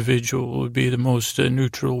unique individual would be the most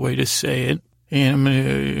neutral way to say it. And I'm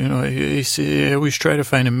going to, I always try to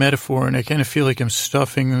find a metaphor, and I kind of feel like I'm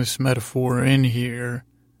stuffing this metaphor in here.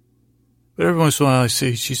 But every once in a while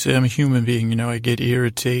she said, I'm a human being, I get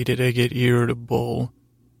irritated, I get irritable.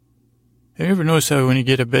 Have you ever noticed how when you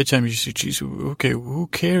get to bedtime, you say, geez, okay, who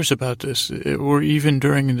cares about this? Or even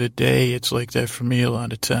during the day, it's like that for me a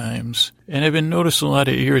lot of times. And I've been noticing a lot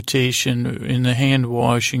of irritation in the hand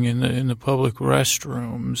washing in the public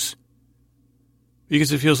restrooms.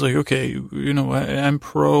 Because it feels like, okay, I'm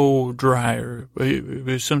pro dryer,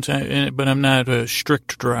 but sometimes, but I'm not a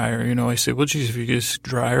strict dryer. I say, well, geez, if you get a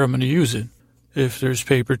dryer, I'm going to use it. If there's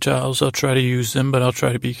paper towels, I'll try to use them, but I'll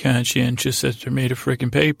try to be conscientious that they're made of freaking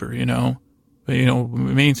paper, But, the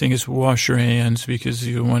main thing is wash your hands because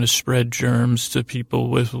you don't want to spread germs to people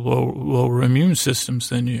with lower immune systems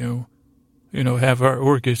than you.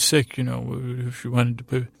 Or get sick, if you want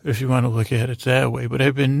to look at it that way. But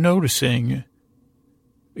I've been noticing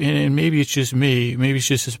and maybe it's just me. Maybe it's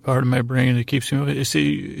just this part of my brain that keeps me.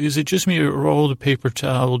 Is it just me, or are all the paper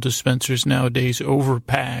towel dispensers nowadays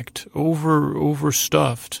overpacked,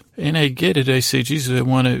 overstuffed? And I get it. I say, Jesus, I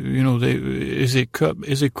want to. Is it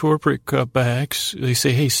corporate cutbacks? They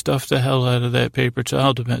say, hey, stuff the hell out of that paper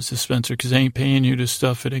towel dispenser because I ain't paying you to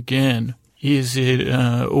stuff it again. Is it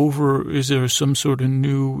is there some sort of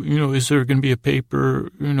new? Is there going to be a paper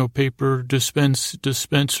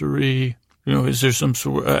dispensary? Is there some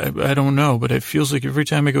sort, I don't know, but it feels like every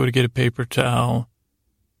time I go to get a paper towel,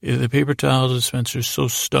 the paper towel dispenser is so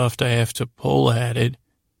stuffed I have to pull at it,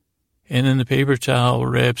 and then the paper towel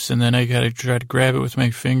rips, and then I got to try to grab it with my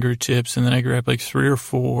fingertips, and then I grab like 3 or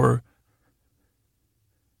 4,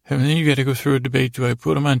 and then you got to go through a debate. Do I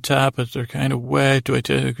put them on top if they're kind of wet?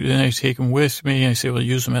 Then I take them with me, I say, well,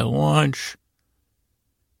 use them at lunch.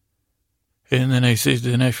 And then I say,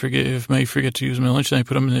 I might forget to use my lunch, and I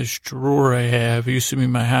put them in this drawer I have. It used to be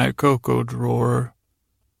my hot cocoa drawer.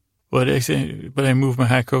 But I moved my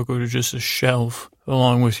hot cocoa to just a shelf,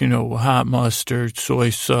 along with, hot mustard, soy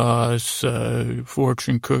sauce,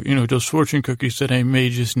 fortune those fortune cookies that I may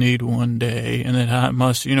just need one day. And then hot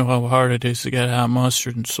mustard, how hard it is to get hot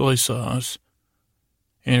mustard and soy sauce.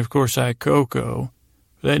 And, of course, hot cocoa.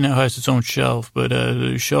 That now has its own shelf, but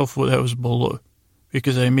the shelf that was below,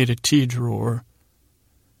 because I made a tea drawer.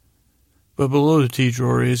 But below the tea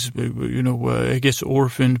drawer is, I guess,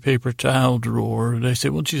 orphaned paper towel drawer. And I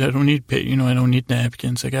said, well, geez, I don't need, I don't need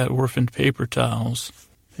napkins. I got orphaned paper towels.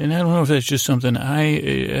 And I don't know if that's just something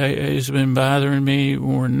has been bothering me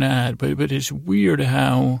or not, but it's weird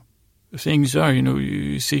how things are.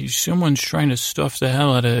 You see someone's trying to stuff the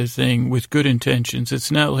hell out of a thing with good intentions. It's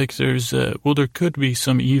not like there could be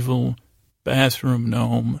some evil bathroom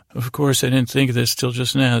gnome. Of course, I didn't think of this till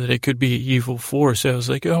just now, that it could be an evil force. I was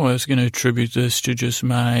like, I was going to attribute this to just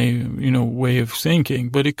my, way of thinking,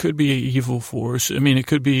 but it could be an evil force. I mean, it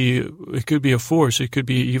could be a force. It could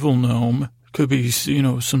be an evil gnome. It could be,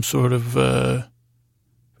 some sort of,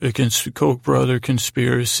 Koch brother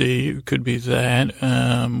conspiracy. It could be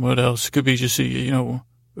that. What else? It could be just,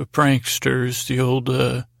 pranksters, the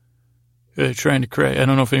old, trying to crack. I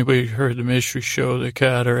don't know if anybody heard the mystery show, the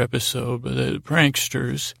Cotter episode, but the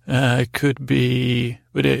pranksters could be,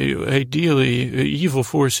 but ideally, evil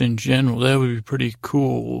force in general. That would be pretty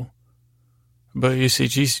cool. But you say,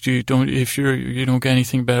 geez, if you don't got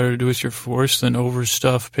anything better to do with your force than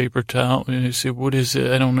overstuff paper towel, and you say, what is it?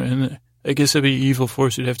 I don't know. And I guess that'd be evil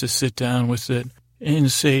force. You'd have to sit down with it and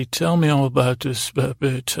say, tell me all about this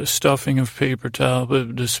stuffing of paper towel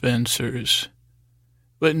dispensers.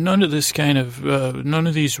 But none of this none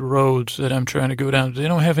of these roads that I'm trying to go down, they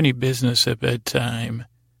don't have any business at bedtime.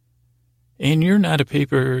 And you're not a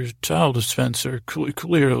paper towel dispenser,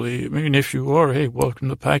 clearly. I mean, if you are, hey, welcome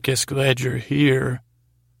to the podcast. Glad you're here.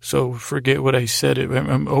 So forget what I said.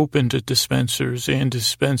 I'm open to dispensers and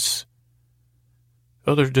dispense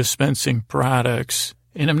other dispensing products.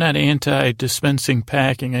 And I'm not anti-dispensing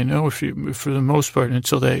packing. I know for the most part,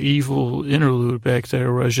 until that evil interlude back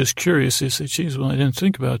there where I was just curious, I said, geez, well, I didn't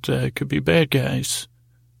think about that. It could be bad guys.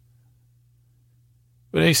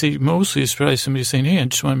 But I say mostly it's probably somebody saying, hey, I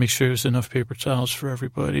just want to make sure there's enough paper towels for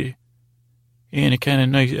everybody. And it kind of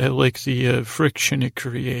nice. I like the friction it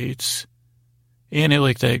creates. And I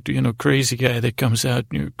like that, crazy guy that comes out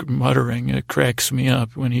muttering. It cracks me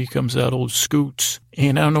up when he comes out, old Scoots.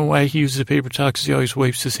 And I don't know why he uses a paper towel, because he always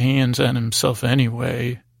wipes his hands on himself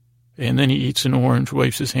anyway. And then he eats an orange,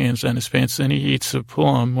 wipes his hands on his pants. Then he eats a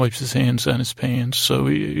plum, wipes his hands on his pants. So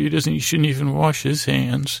he shouldn't even wash his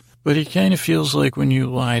hands. But it kind of feels like when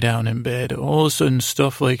you lie down in bed, all of a sudden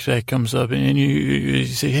stuff like that comes up. And you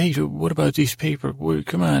say, hey, what about these paper?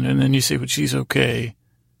 Come on. And then you say, well, geez, okay.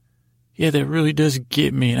 Yeah, that really does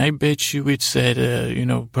get me. And I bet you it's that,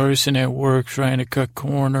 person at work trying to cut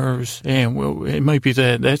corners. And, well, it might be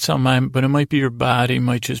that. That's how but it might be your body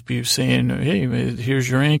might just be saying, hey, here's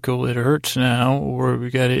your ankle. It hurts now. Or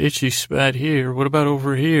we got an itchy spot here. What about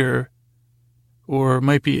over here? Or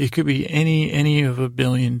it could be any of a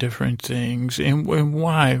billion different things. And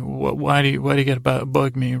why? Why do you got to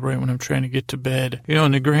bug me right when I'm trying to get to bed?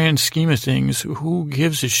 In the grand scheme of things, who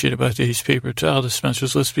gives a shit about these paper towel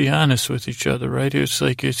dispensers? Let's be honest with each other, right? It's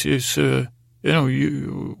like, you use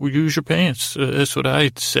your pants. That's what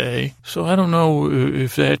I'd say. So I don't know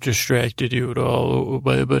if that distracted you at all,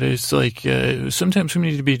 but it's like, sometimes we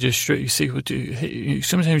need to be distracted. You see,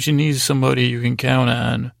 sometimes you need somebody you can count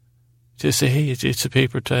on. To say, hey, it's a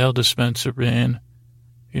paper towel dispenser, man.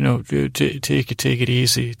 Take it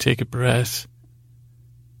easy. Take a breath.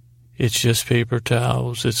 It's just paper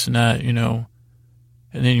towels. It's not,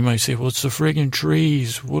 And then you might say, well, it's the friggin'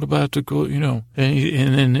 trees. What about the,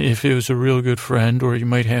 and then if it was a real good friend, or you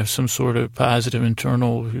might have some sort of positive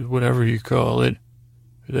internal, whatever you call it,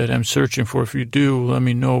 that I'm searching for. If you do, let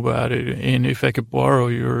me know about it. And if I could borrow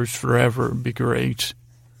yours forever, it'd be great.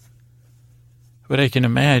 But I can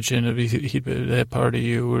imagine that part of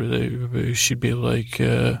you, or she'd be like,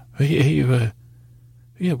 yeah, well,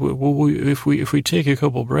 if we take a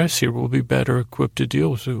couple breaths here, we'll be better equipped to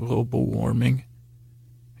deal with global warming.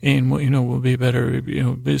 And, we'll be better,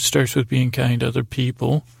 it starts with being kind to other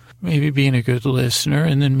people, maybe being a good listener,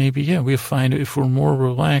 and then maybe, we'll find, if we're more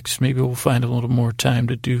relaxed, maybe we'll find a little more time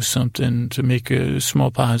to do something to make small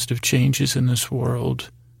positive changes in this world.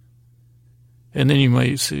 And then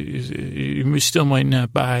you still might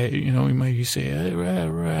not buy it, you might say,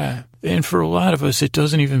 rah. And for a lot of us, it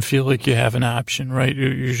doesn't even feel like you have an option, right?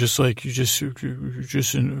 You're just like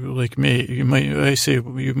me. You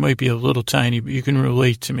might be a little tiny, but you can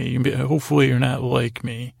relate to me. Hopefully you're not like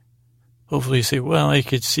me. Hopefully you say, well, I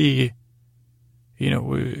could see, I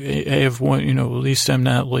have one, at least I'm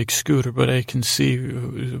not like Scooter, but I can see,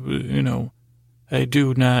 I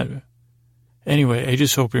do not. Anyway, I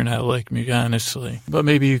just hope you're not like me, honestly. But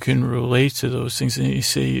maybe you can relate to those things, and you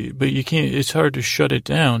say, but you can't, it's hard to shut it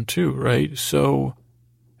down too, right? So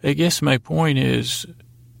I guess my point is,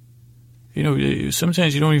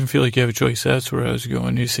 sometimes you don't even feel like you have a choice. That's where I was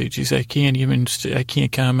going. You say, geez, I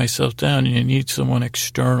can't calm myself down, and you need someone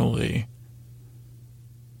externally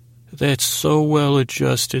that's so well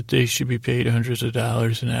adjusted they should be paid hundreds of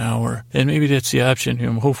dollars an hour. And maybe that's the option.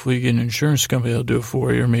 Hopefully you get an insurance company that'll do it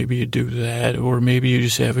for you, or maybe you do that, or maybe you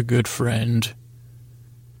just have a good friend.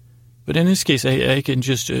 But in this case, I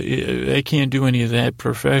can't do any of that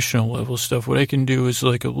professional level stuff. What I can do is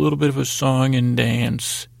like a little bit of a song and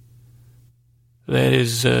dance. That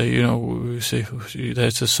is, say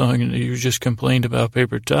that's a song, and you just complained about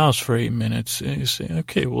paper towels for 8 minutes. And you say,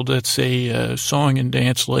 okay, well, that's a song and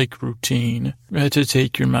dance-like routine to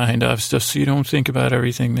take your mind off stuff so you don't think about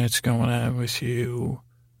everything that's going on with you.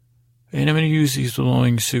 And I'm going to use these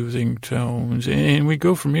lulling, soothing tones. And we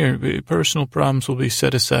go from here. Personal problems will be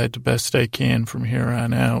set aside the best I can from here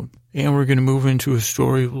on out. And we're going to move into a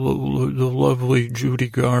story. The lovely Judy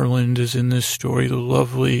Garland is in this story. The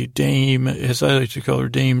lovely Dame, as I like to call her,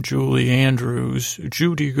 Dame Julie Andrews.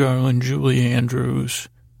 Judy Garland, Julie Andrews.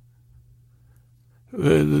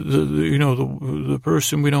 The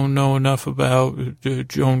person we don't know enough about,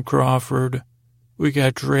 Joan Crawford. We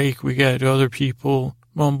got Drake. We got other people.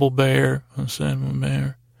 Mumble Bear. That's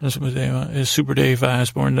what they want. Super Dave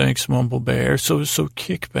Osborne. Thanks, Mumble Bear. So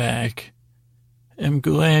kick back. I'm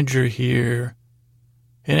glad you're here.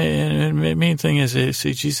 And the main thing is,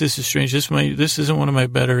 geez, this is strange. This isn't one of my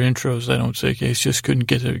better intros, I don't think. I just couldn't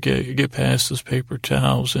get past those paper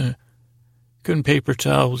towels. Couldn't paper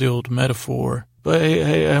towel the old metaphor. But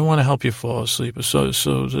I want to help you fall asleep. So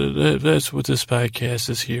that's what this podcast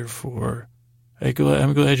is here for.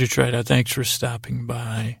 I'm glad you tried out. Thanks for stopping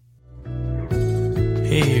by.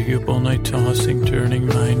 Hey, are you up all night tossing, turning,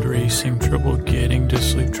 mind racing, trouble getting to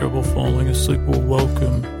sleep, trouble falling asleep? Well,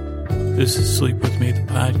 welcome. This is Sleep With Me, the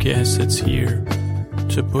podcast that's here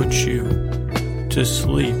to put you to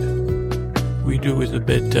sleep. We do with a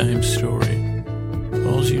bedtime story.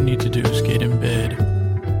 All you need to do is get in bed,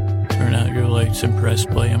 turn out your lights and press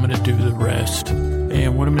play. I'm going to do the rest.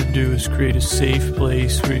 And what I'm going to do is create a safe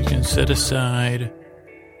place where you can set aside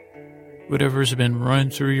whatever's been running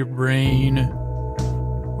through your brain,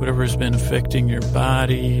 whatever's been affecting your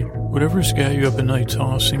body, whatever's got you up at night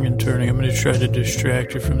tossing and turning. I'm going to try to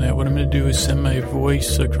distract you from that. What I'm going to do is send my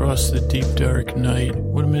voice across the deep, dark night.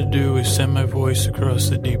 What I'm going to do is send my voice across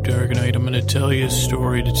the deep, dark night. I'm going to tell you a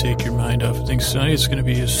story to take your mind off of things. Tonight it's going to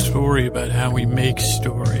be a story about how we make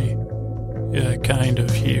story. Kind of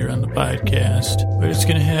here on the podcast. But it's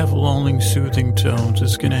going to have lulling, soothing tones.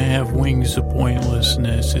 It's going to have wings of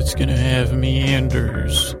pointlessness. It's going to have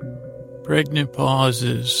meanders, pregnant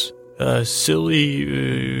pauses,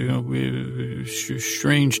 silly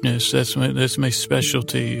strangeness. That's my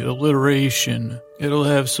specialty. Alliteration. It'll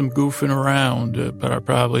have some goofing around,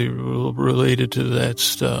 probably related to that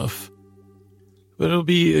stuff. But it'll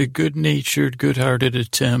be a good-natured, good-hearted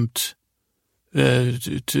attempt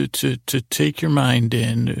to take your mind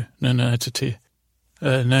in. No, not to take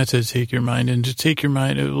your mind in. To take your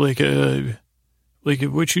mind like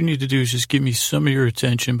what you need to do is just give me some of your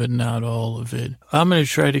attention, but not all of it. I'm going to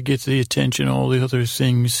try to get the attention, all the other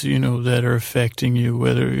things, that are affecting you,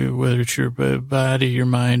 whether it's your body, your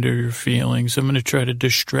mind, or your feelings. I'm going to try to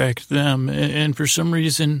distract them. And for some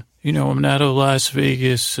reason, I'm not a Las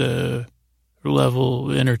Vegas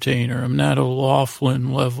level entertainer. I'm not a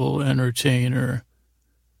Laughlin level entertainer.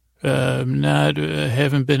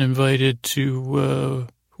 haven't been invited to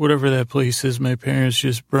whatever that place is. My parents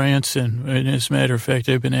just Branson. And as a matter of fact,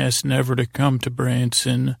 I've been asked never to come to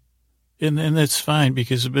Branson. And that's fine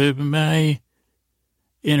because my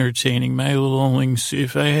entertaining, my longings,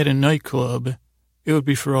 if I had a nightclub, it would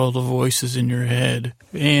be for all the voices in your head.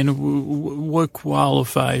 And what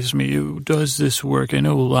qualifies me? Does this work? I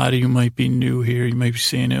know a lot of you might be new here. You might be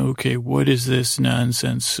saying, okay, what is this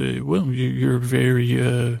nonsense? Well, you're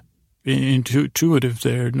very intuitive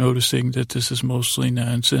there, noticing that this is mostly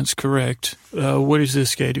nonsense. Correct. What does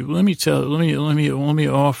this guy do? Let me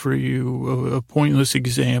offer you a pointless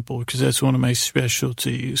example, because that's one of my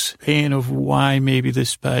specialties, and of why maybe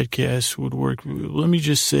this podcast would work. Let me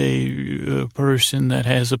just say a person that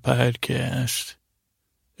has a podcast.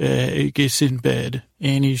 It gets in bed,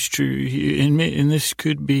 and he's true. And this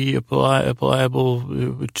could be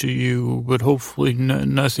applicable to you, but hopefully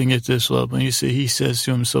nothing at this level. And he says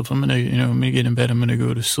to himself, I'm gonna get in bed. I'm gonna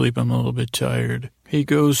go to sleep. I'm a little bit tired. He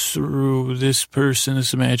goes through this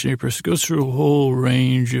imaginary person, goes through a whole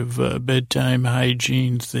range of bedtime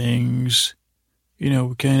hygiene things.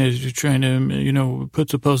 Kind of trying to, put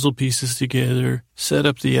the puzzle pieces together, set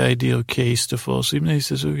up the ideal case to fall asleep. And he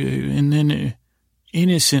says, okay, and then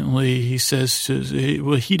innocently, he says,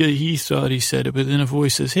 he thought he said it, but then a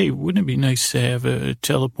voice says, hey, wouldn't it be nice to have a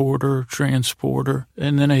teleporter, transporter?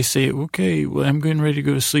 And then I say, okay, well, I'm getting ready to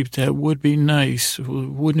go to sleep. That would be nice.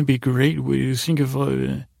 Wouldn't it be great? Would you think of,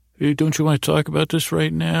 don't you want to talk about this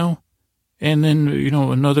right now? And then,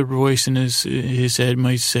 another voice in his head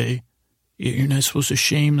might say, you're not supposed to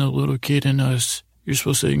shame the little kid in us. You're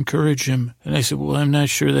supposed to encourage him. And I said, well, I'm not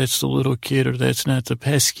sure that's the little kid, or that's not the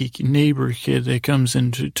pesky neighbor kid that comes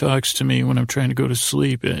and talks to me when I'm trying to go to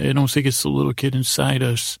sleep. I don't think it's the little kid inside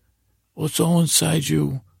us. Well, it's all inside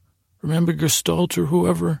you. Remember Gestalt or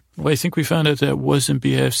whoever? Well, I think we found out that wasn't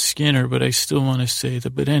B.F. Skinner, but I still want to say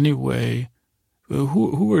that. But anyway,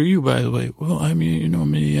 who are you, by the way? Well, I mean,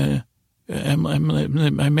 me,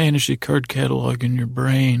 I manage the card catalog in your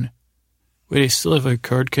brain. Wait, I still have a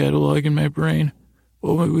card catalog in my brain?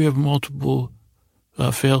 Well, we have multiple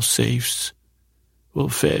fail-safes.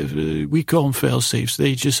 Well, we call them fail-safes.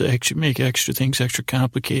 They just actually make extra things extra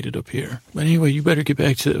complicated up here. But anyway, you better get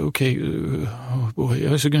back to, okay, oh boy,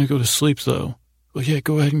 I was going to go to sleep, though. Well, yeah,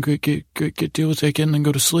 go ahead and get deal with that again and then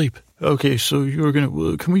go to sleep. Okay, so you were going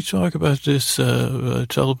to, can we talk about this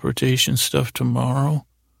teleportation stuff tomorrow?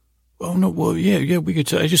 Oh, no, well, yeah, we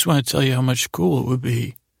could. I just want to tell you how much cool it would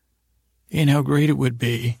be. And how great it would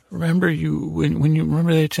be. Remember when you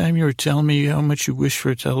remember that time you were telling me how much you wished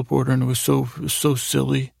for a teleporter and it was so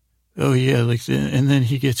silly? Oh yeah, and then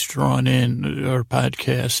he gets drawn in, our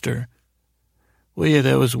podcaster. Well, yeah,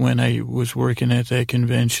 that was when I was working at that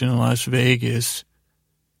convention in Las Vegas.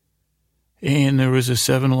 And there was a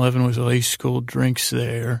 7-Eleven with ice cold drinks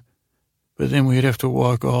there. But then we'd have to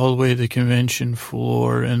walk all the way to the convention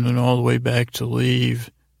floor and then all the way back to leave.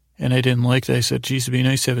 And I didn't like that. I said, geez, it'd be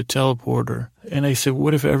nice to have a teleporter. And I said,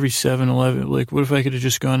 what if every 7-Eleven, what if I could have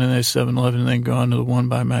just gone to that 7-Eleven and then gone to the one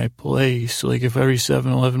by my place? Like if every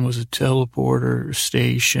 7-Eleven was a teleporter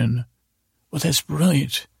station. Well, that's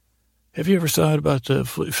brilliant. Have you ever thought about the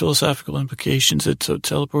philosophical implications of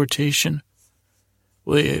teleportation?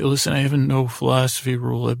 Well, listen, I have no philosophy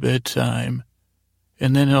rule at bedtime.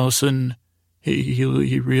 And then all of a sudden,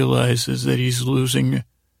 he realizes that he's losing.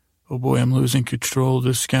 Oh boy, I'm losing control of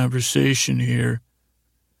this conversation here.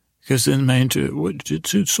 Because then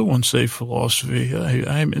it's so unsafe philosophy.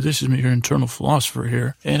 This is your internal philosopher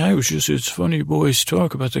here. And it's funny boys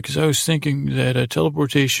talk about that because I was thinking that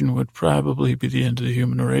teleportation would probably be the end of the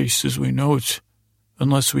human race as we know it.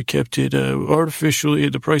 Unless we kept it artificially,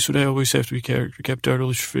 the price would always have to be kept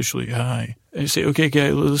artificially high. And I say, okay,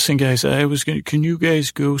 guys, listen, guys, can you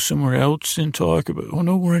guys go somewhere else and talk about, oh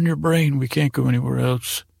no, we're in your brain. We can't go anywhere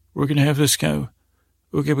else. We're going to have this kind of,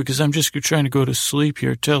 okay, because I'm just trying to go to sleep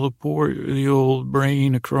here, teleport the old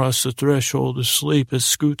brain across the threshold of sleep, as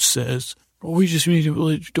Scoot says. Oh, we just need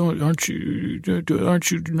to, aren't you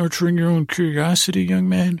nurturing your own curiosity, young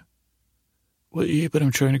man? Well, yeah, but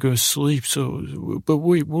I'm trying to go to sleep, so, but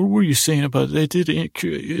wait, what were you saying about, that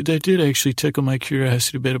did actually tickle my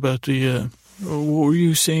curiosity a bit about what were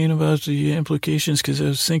you saying about the implications? Because I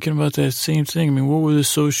was thinking about that same thing. I mean, what were the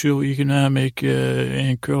socio-economic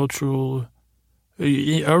and cultural,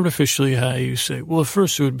 artificially high, you say? Well, at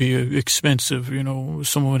first it would be expensive.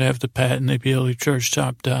 Someone would have the patent, they'd be able to charge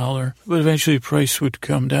top dollar. But eventually the price would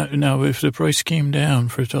come down. Now, if the price came down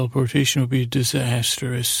for teleportation, it would be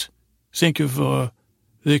disastrous. Think of the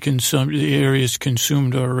areas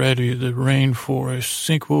consumed already, the rainforests.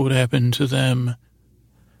 Think what would happen to them.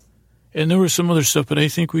 And there was some other stuff, but I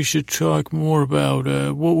think we should talk more about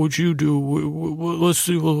what would you do? Let's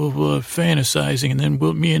do a little fantasizing, and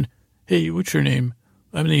then hey, what's your name?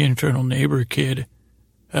 I'm the internal neighbor kid.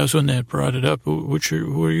 I was one that brought it up. Who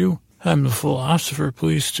are you? I'm the philosopher.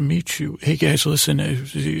 Pleased to meet you. Hey, guys, listen,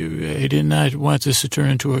 I did not want this to turn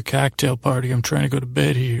into a cocktail party. I'm trying to go to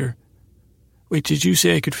bed here. Wait, did you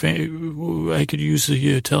say I could use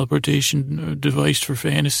the teleportation device for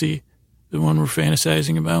fantasy? The one we're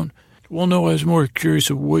fantasizing about? Well, no, I was more curious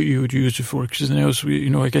of what you would use it for, because then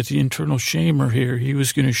I got the internal shamer here. He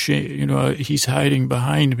was going to shame, he's hiding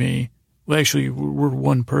behind me. Well, actually, we're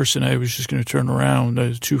one person. I was just going to turn around,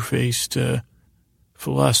 a two-faced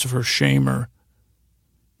philosopher shamer,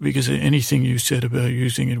 because anything you said about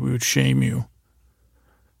using it, we would shame you.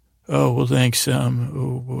 Oh, well, thanks.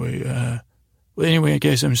 Oh, boy. Well, anyway,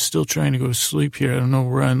 guys, I'm still trying to go to sleep here. I don't know,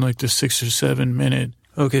 we're on like the 6 or 7 minute.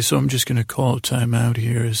 Okay, so I'm just going to call time out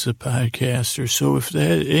here as a podcaster. So if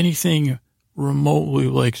anything remotely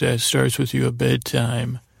like that starts with you at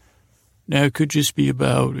bedtime, now it could just be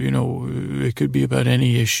about, it could be about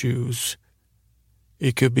any issues.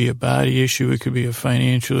 It could be a body issue. It could be a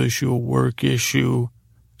financial issue, a work issue,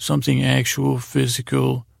 something actual,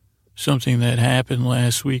 physical, something that happened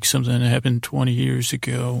last week, something that happened 20 years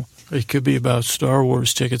ago. It could be about Star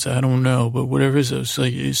Wars tickets. I don't know. But whatever it is, it's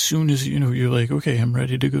like as soon as, you're like, okay, I'm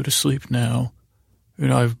ready to go to sleep now.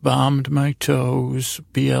 I've bombed my toes,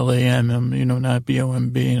 B-L-A-M-M, not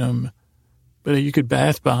B-O-M-B, but you could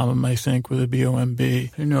bath bomb them, I think, with a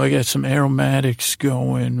B-O-M-B. I got some aromatics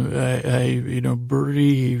going. I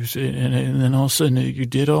breathed, and then all of a sudden you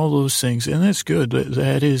did all those things, and that's good.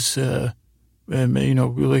 That is,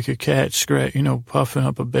 like a cat puffing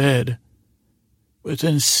up a bed. But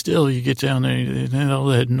then still you get down there and then all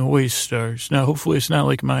that noise starts. Now, hopefully it's not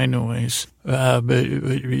like my noise. But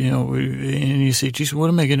and you say, geez, what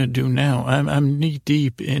am I going to do now? I'm knee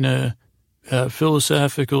deep in a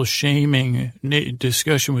philosophical shaming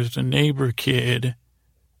discussion with a neighbor kid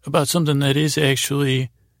about something that is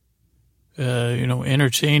actually,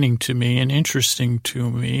 entertaining to me and interesting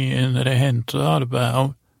to me and that I hadn't thought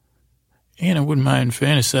about. And I wouldn't mind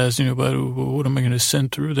fantasizing about what am I going to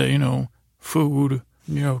send through that, food,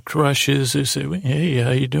 crushes. They say, hey, how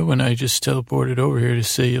you doing? I just teleported over here to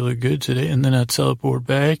say you look good today. And then I teleport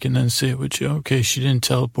back and then say, okay, she didn't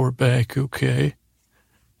teleport back. Okay.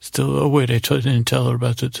 Still, oh, wait, I didn't tell her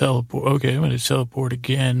about the teleport. Okay, I'm going to teleport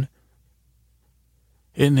again.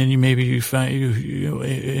 And then you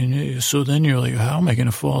find, so then you're like, how am I going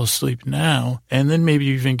to fall asleep now? And then maybe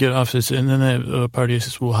you even get off this, and then that party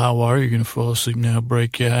says, well, how are you going to fall asleep now,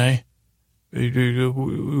 bright guy? Should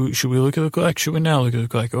we look at the clock? Should we now look at the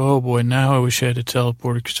clock? Oh, boy, now I wish I had to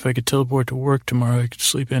teleport, because if I could teleport to work tomorrow, I could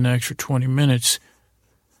sleep in an extra 20 minutes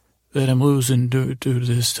that I'm losing due to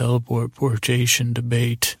this teleportation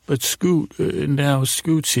debate. But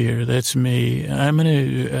Scoot's here. That's me.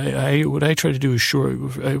 What I try to do is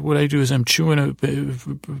what I do is I'm chewing a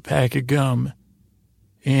pack of gum,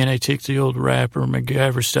 and I take the old wrapper,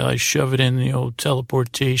 MacGyver style, I shove it in the old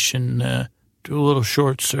teleportation, do a little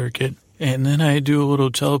short circuit. And then I do a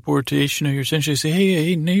little teleportation. Or essentially say,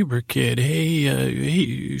 hey, neighbor kid. Hey,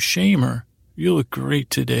 Shamer. You look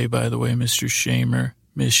great today, by the way, Mr. Shamer.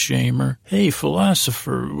 Miss Shamer. Hey,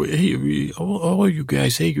 philosopher. Hey, all you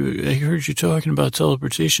guys. Hey, I heard you talking about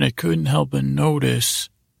teleportation. I couldn't help but notice.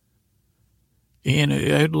 And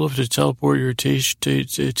I'd love to teleport your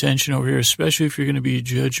attention over here, especially if you're going to be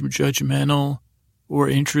judgmental or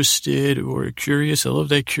interested or curious. I love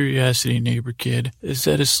that curiosity, neighbor kid. Is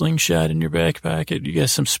that a slingshot in your back pocket? You got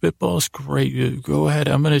some spitballs? Great. Go ahead.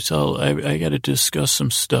 I'm going to I got to discuss some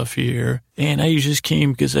stuff here. And I just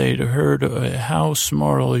came because I had heard how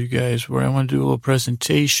smart all you guys were. I want to do a little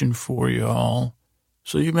presentation for you all.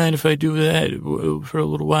 So you mind if I do that for a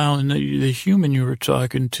little while? And the human you were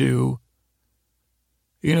talking to,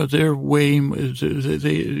 they're they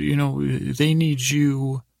need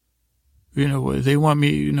you. They want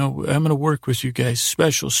me, I'm going to work with you guys,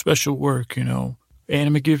 special work, and I'm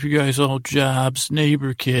going to give you guys all jobs.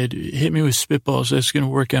 Neighbor kid, hit me with spitballs. That's going to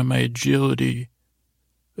work on my agility.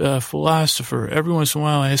 Philosopher, every once in a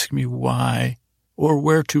while ask me why or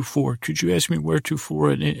where to for. Could you ask me where to for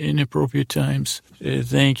at inappropriate times?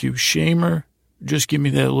 Thank you. Shamer, just give me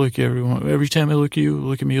that look, everyone. Every time I look at you,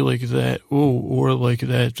 look at me like that. Oh, or like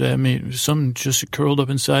that. That made something just curled up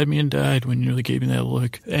inside me and died when you gave me that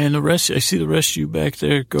look. And the rest, I see the rest of you back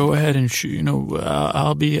there. Go ahead and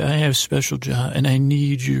I have a special job and I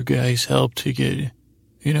need you guys' help to get,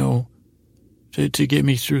 to get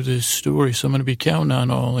me through this story. So I'm going to be counting on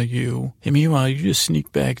all of you. And meanwhile, you just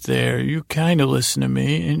sneak back there. You kind of listen to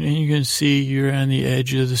me, and you can see you're on the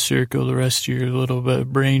edge of the circle, the rest of your little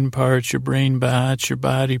brain parts, your brain bots, your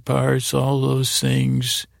body parts, all those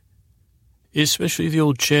things. Especially the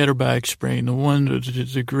old chatterbox brain, the one,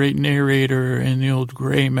 the great narrator and the old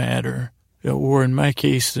gray matter. Or in my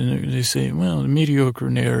case, they say, well, the mediocre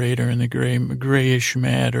narrator and the grayish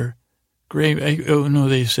matter.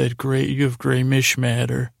 They said gray, you have graymish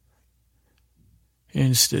matter.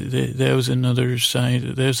 Instead, that was another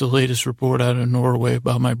sign. There's the latest report out of Norway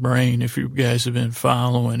about my brain, if you guys have been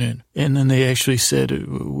following it. And then they actually said,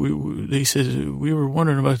 we were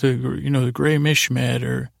wondering about the graymish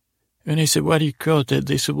matter. And they said, why do you call it that?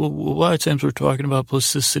 They said, well, a lot of times we're talking about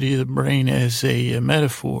plasticity of the brain as a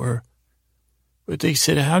metaphor. But they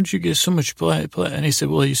said, how'd you get so much and they said,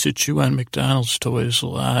 well, I used to chew on McDonald's toys a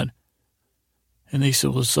lot. And they said,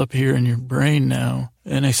 well, it's up here in your brain now.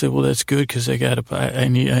 And I said, well, that's good because I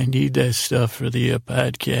need that stuff for the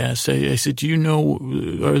podcast. I said, do you know,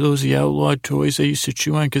 are those the outlawed toys I used to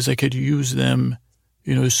chew on? Because I could use them,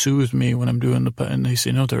 to soothe me when I'm doing and they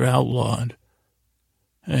say, no, they're outlawed.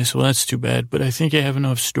 And I said, well, that's too bad, but I think I have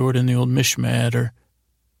enough stored in the old mish matter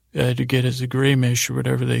to get as a gray mish or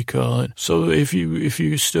whatever they call it. So if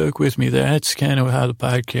you stuck with me, that's kind of how the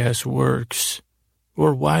podcast works,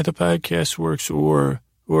 or why the podcast works, or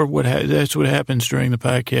that's what happens during the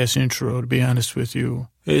podcast intro, to be honest with you.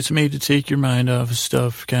 It's made to take your mind off of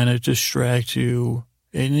stuff, kind of distract you,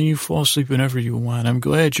 and then you fall asleep whenever you want. I'm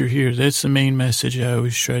glad you're here. That's the main message I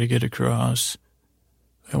always try to get across.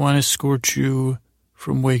 I want to escort you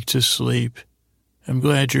from wake to sleep. I'm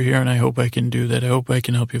glad you're here, and I hope I can do that. I hope I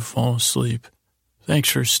can help you fall asleep. Thanks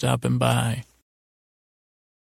for stopping by.